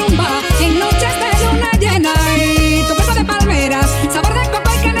a la rumba en noches de luna llena. Y tu cuerpo de palmeras, sabor de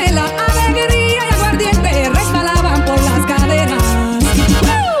copa y canela, alegría y aguardiente resbalaban por las caderas.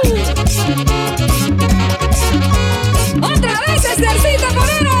 ¡Otra vez, Estercita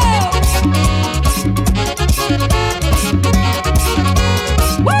Moreno!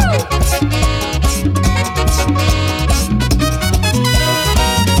 ¡Woo!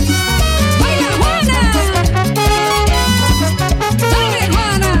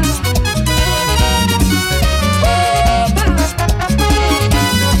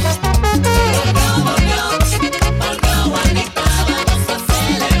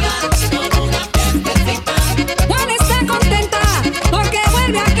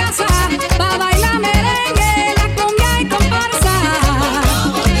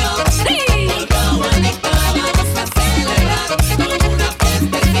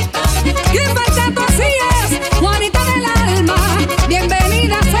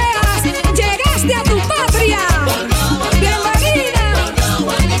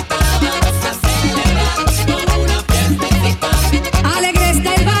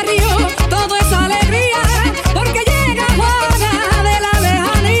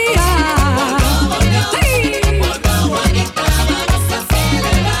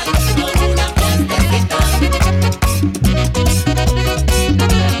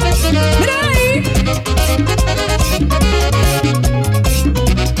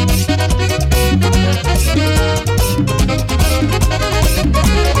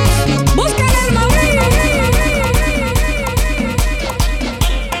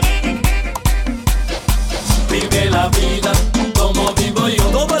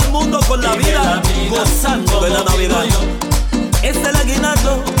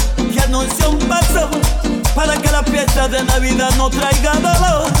 emoción pasó, para que la fiesta de Navidad no traiga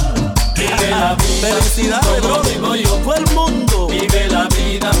dolor. Vive la vida, felicidades, como bro. vivo yo. Todo el mundo vive la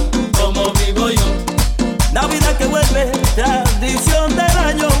vida como vivo yo. Navidad que vuelve, tradición del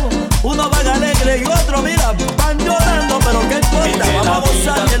año. Uno va alegre y otro, mira, van llorando, pero qué importa, Vive vamos a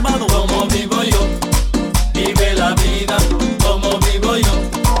gozar, vida, mi hermano. Como vivo yo, vive la vida como vivo yo.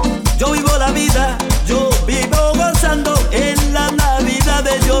 Yo vivo la vida, yo vivo gozando. En la Navidad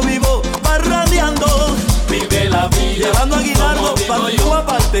yo vivo parrandeando. Vive la vida, llevando a Aguinaldo para tu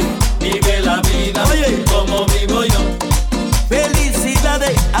aparte. Vive la vida, oye, como vivo yo.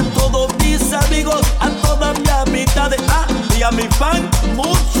 Felicidades a todos mis amigos, a todas mis amistades, y a mi fan,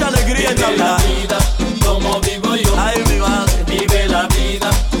 mucha alegría en Navidad. Vive la vida, como vivo yo. Ay, mi madre. Vive la vida,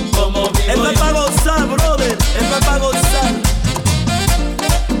 como vivo yo. Esto es para gozar, brother. Esto es para gozar.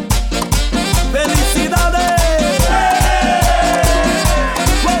 ¡Felicidades!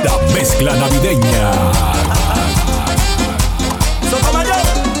 La mezcla navideña. Sotomayor.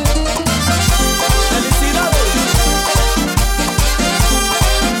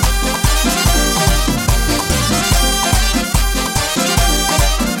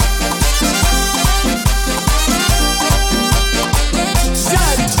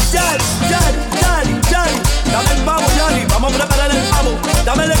 Dame el pavo, Yari, vamos a preparar el pavo.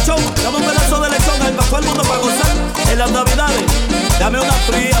 Dame el lechón, dame un pedazo de lechón ahí para todo el mundo para gozar en las Navidades. Dame una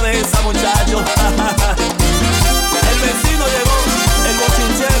fría de esa, muchacho. El vecino llegó, el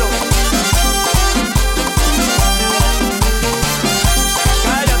bochinchero.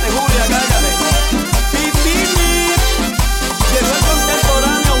 Cállate, Julia, cállate. Pipini. Llegó el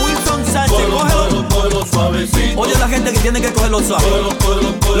contemporáneo Wilson Sánchez. Cógelo suavecito. Oye, la gente que tiene que cogerlo suave.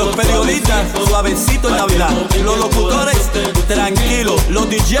 Los periodistas, suavecito en Navidad. Los locutores, tranquilos. Los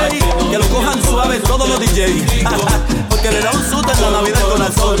DJs, que lo cojan suave, todos los DJs. Porque le da un susto en la Navidad al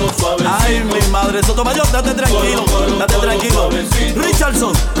corazón. Ay, mi madre. Sotomayor, date tranquilo. Date tranquilo.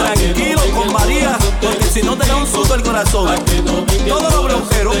 Richardson, tranquilo con María. Porque si no te da un susto el corazón. Todos los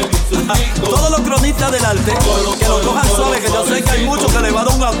bronqueros, todos los cronistas del arte, que lo cojan suave, que yo sé que hay muchos que le va a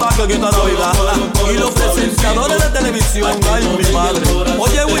dar un ataque en esta Navidad. Y los presentadores de televisión, ay, mi madre.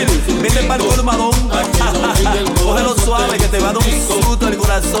 Oye, Willy, vete para el colmadón. Cógelo suave, que te va a dar un susto el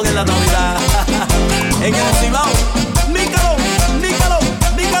corazón en la Navidad. En el Cibao, Mícalo, Mícalo,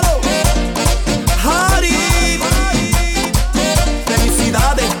 Mícalo. Harry,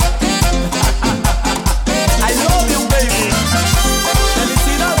 felicidades. I love you, baby.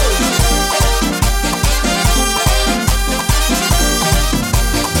 Felicidades.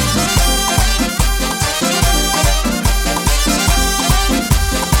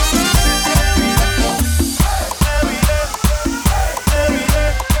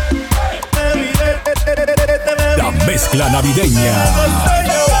 La mezcla navideña.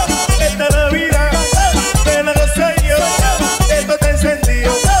 Esta Navidad me la gocé yo. Esto te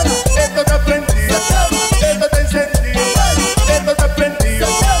encendido, esto te prendido, esto te encendido, esto te prendido.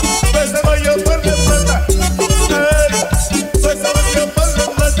 Pues voy yo por la plata, pues voy yo por la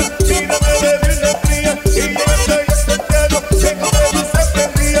plata. Y no me bebí una fría, y yo estoy en Santiago, que encontré dulce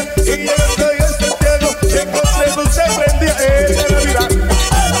prendida. Y yo estoy en Santiago, que encontré dulce prendida. Esta Navidad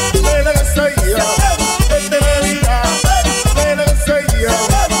me la gocé yo. Esta Navidad me la gocé yo.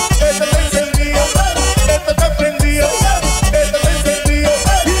 Esto te encendido, esto te prendido, esto te encendido.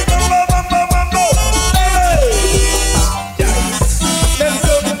 Y mamá, mamá, mamá.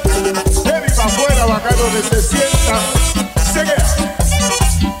 Nelson, heavy pa' afuera, bacán donde se sienta. Sigue.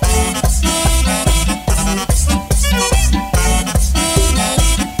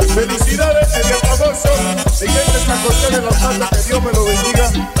 Felicidades, el día famoso. Miguel de San José de la Santa, que Dios me lo bendiga.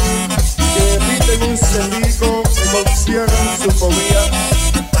 Que eviten un celico, que concierran su fobia.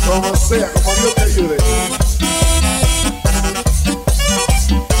 Como sea, como Dios te ayude.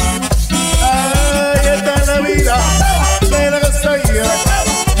 Ay, esta Navidad me la gocé yo.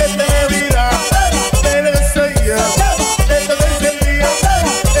 Esta Navidad me la gocé yo. Esto te encendido,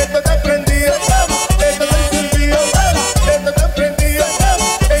 esto te prendido, esto te encendido, esto te prendido.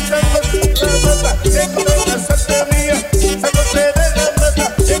 En San José de la Mata, encontré la suerte mía. San José de la Mata,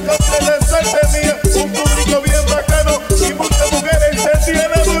 encontré la suerte mía. Un público bien bacano y muchas mujeres encendidas.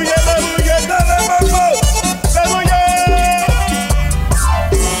 La bulla, dale mamá, la bulla.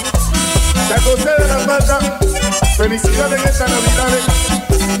 San José de la Mata, felicidades en esta Navidad,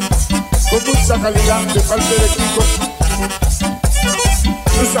 con mucha calidad de parte de Kiko.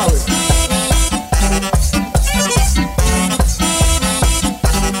 Tú sabes.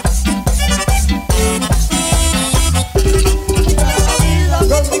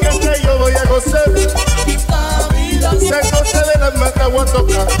 Con mi gente yo voy a gozar. San José de la Mata voy a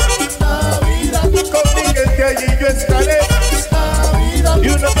tocar.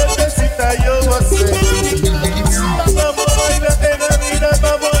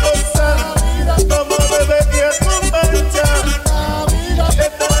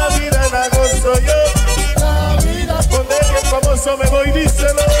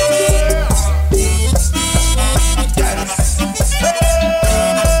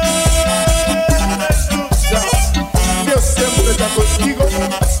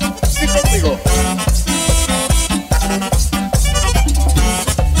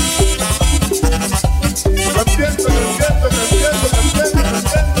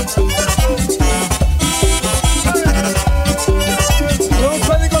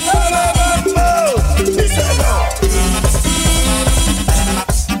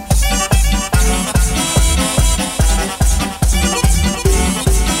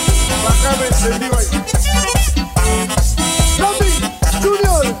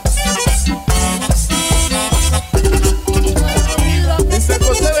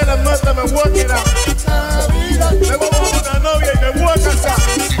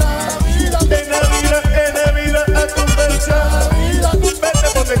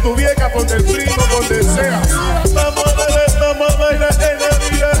 tu vieja, ponte el primo, donde sea. Vamos a bailar en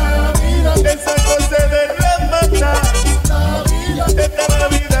Navidad. Esa cosa de la mata. Esta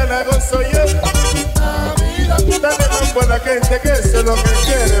Navidad la gozo yo. Dale mambo a la gente que eso es lo que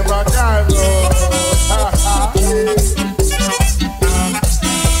quiere, bacano.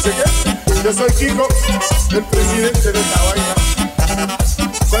 Yo soy Kiko, el presidente de esta vaina.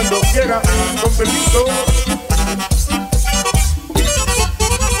 Cuando quiera, con permiso.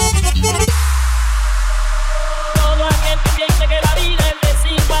 Todo aquel que piense que la vida es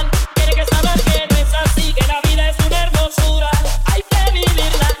desigual tiene que saber que no es así, que la vida es una hermosura, hay que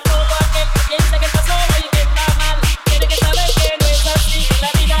vivirla. Todo aquel que piense que está solo y que está mal tiene que saber que no es así, que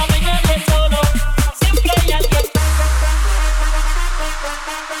la vida no hay nadie solo, siempre hay alguien.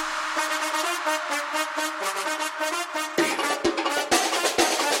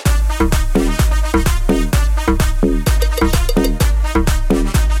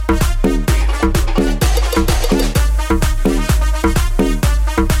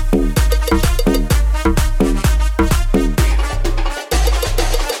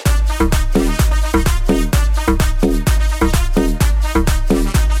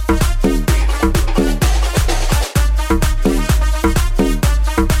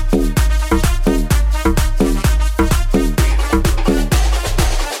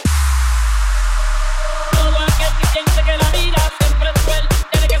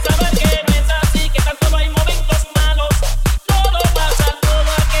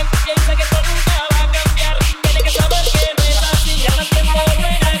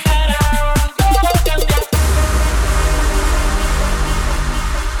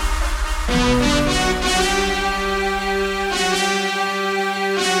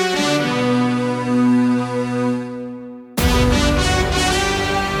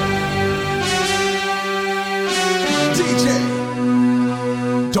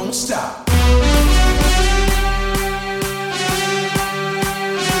 Don't stop.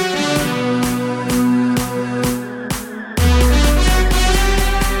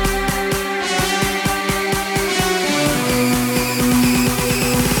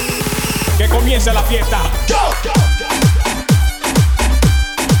 Que comience la fiesta. Go, go.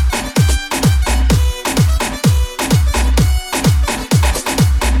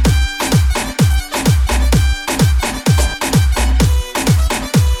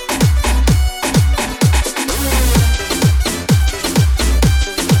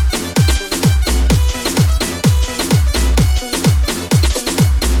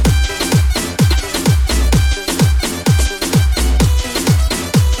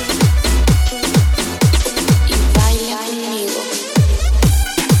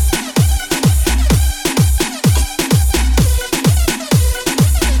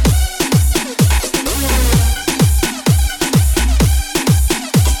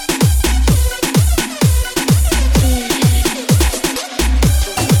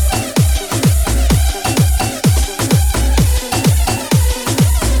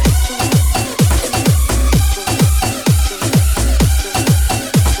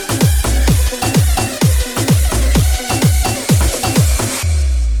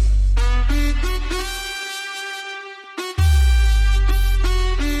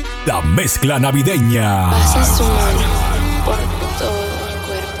 La mezcla navideña. Pasa su mano por todo el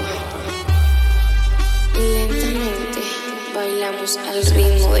cuerpo. Lentamente bailamos al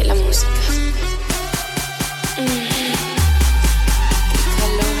ritmo de la música. Qué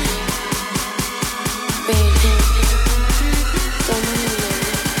calor. Ven, toma mi mano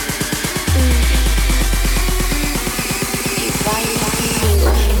y baila conmigo.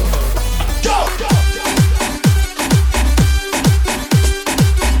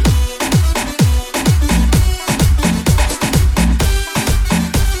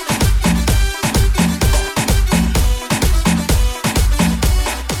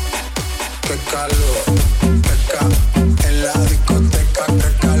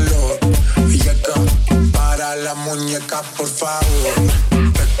 Muñeca, por favor,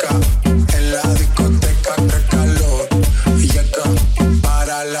 peca en la discoteca, que calor. Y acá,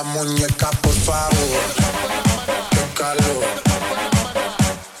 para la muñeca, por favor, que calor,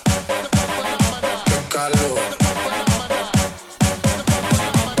 que calor,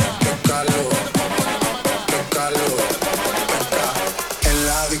 que calor, que calor, peca en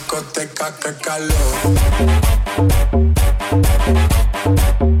la discoteca, que calor.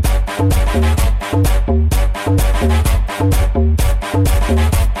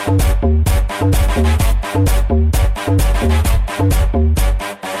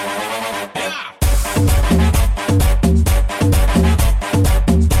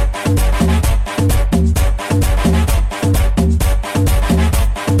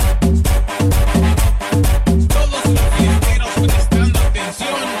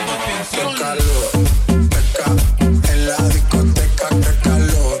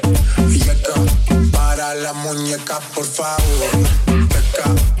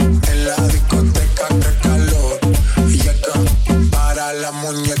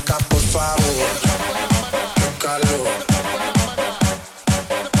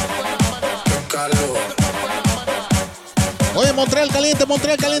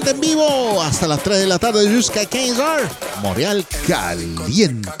 totalmente en vivo hasta las 3 de la tarde jusqu'à 15h. Montréal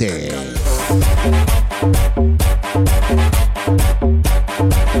Caliente.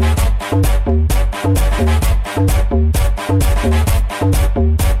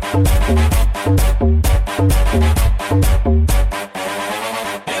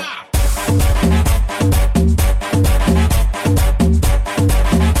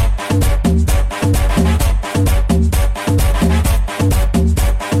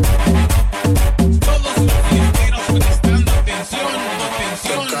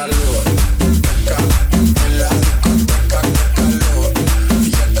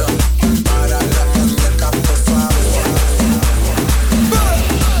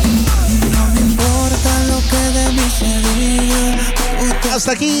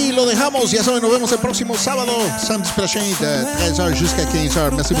 Hasta aquí lo dejamos. Ya saben, nos vemos el próximo sábado. Samedi prochain de 13h jusqu'à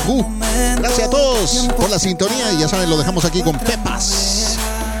 15h. Merci beaucoup. Gracias a todos por la sintonía. Y ya saben, lo dejamos aquí con Pepas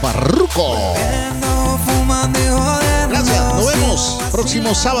Farruko. Gracias. Nos vemos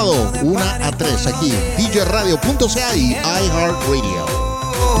próximo sábado 1 a 3 aquí. DJRadio.ca y iHeartRadio.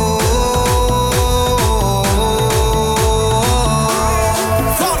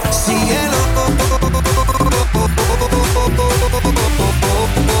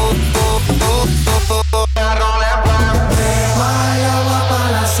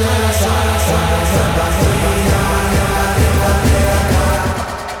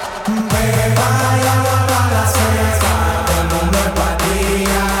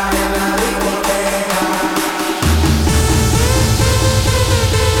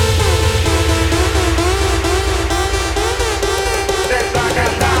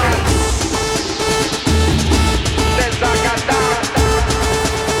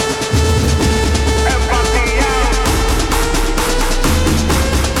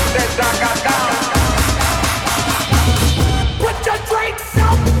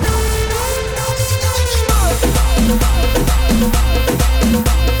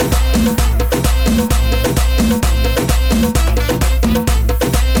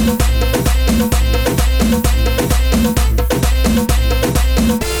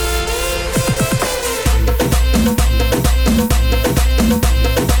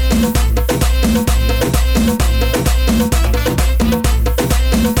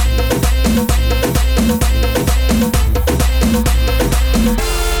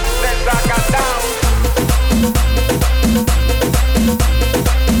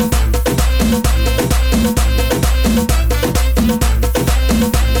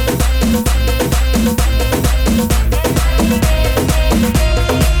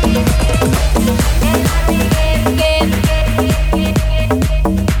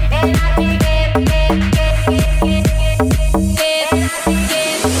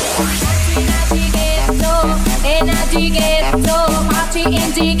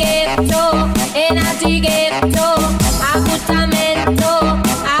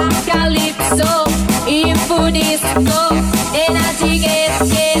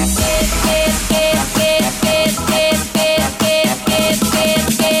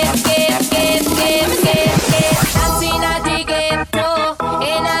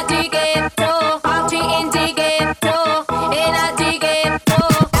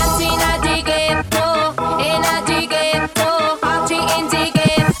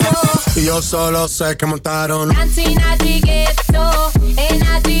 Yo solo sé que montaron Dancing at the ghetto, in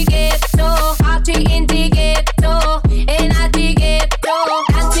at the ghetto, party in the ghetto, in at the ghetto,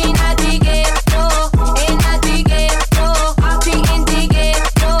 dancing at the ghetto, in at the ghetto, party in the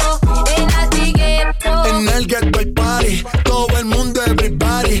ghetto, in at the ghetto. En el ghetto hay party, todo el mundo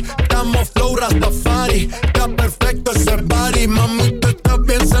everybody, estamos flow Rastafari, está perfecto ese body, mami tú estás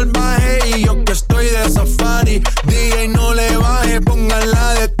bien salvaje y yo que estoy de safari, DJ no le baje,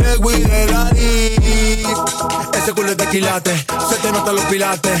 póngala de Tego y de Daddy. Ese culo es de quilate, se te notan los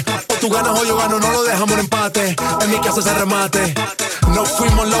pilates, o tú ganas o yo gano, no lo dejamos en empate, en mi casa se remate. Nos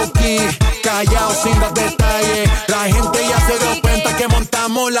fuimos low key, callados sin dar detalles. La gente ya se dio cuenta que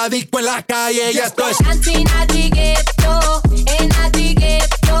montamos la disco en la calle. Y esto es Dancing at the ghetto, in at the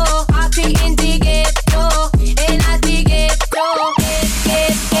ghetto, party in the ghetto, in at the ghetto.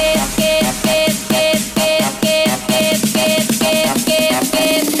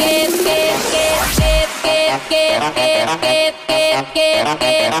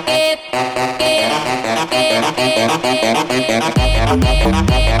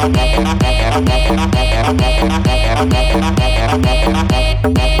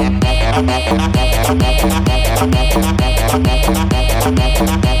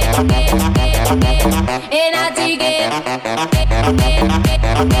 And I dig it.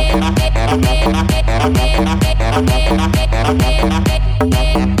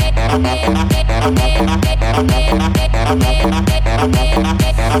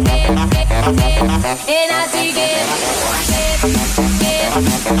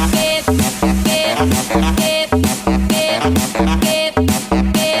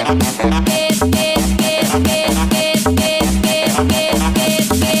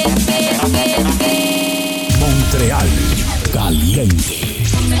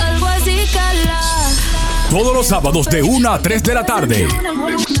 sábados de 1 a 3 de la tarde.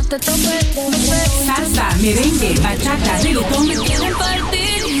 Salsa, merengue, bachata, reggaetón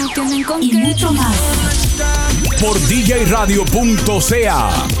y mucho más. Por DJRadio.ca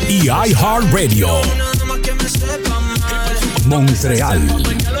y iHeartRadio. Montreal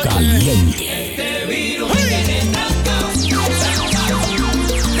Caliente.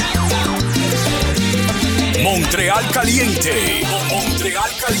 Montreal Caliente.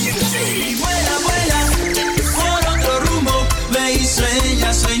 Montreal Caliente. Y vuela, vuela, por otro rumbo, ve y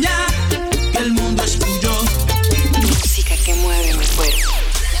sueña, sueña, que el mundo es tuyo. Música que mueve mi cuerpo.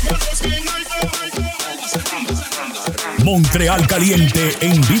 Montreal Caliente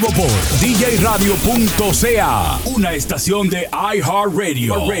en vivo por DJRadio.ca, una estación de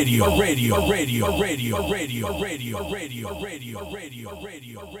iHeartRadio. Radio.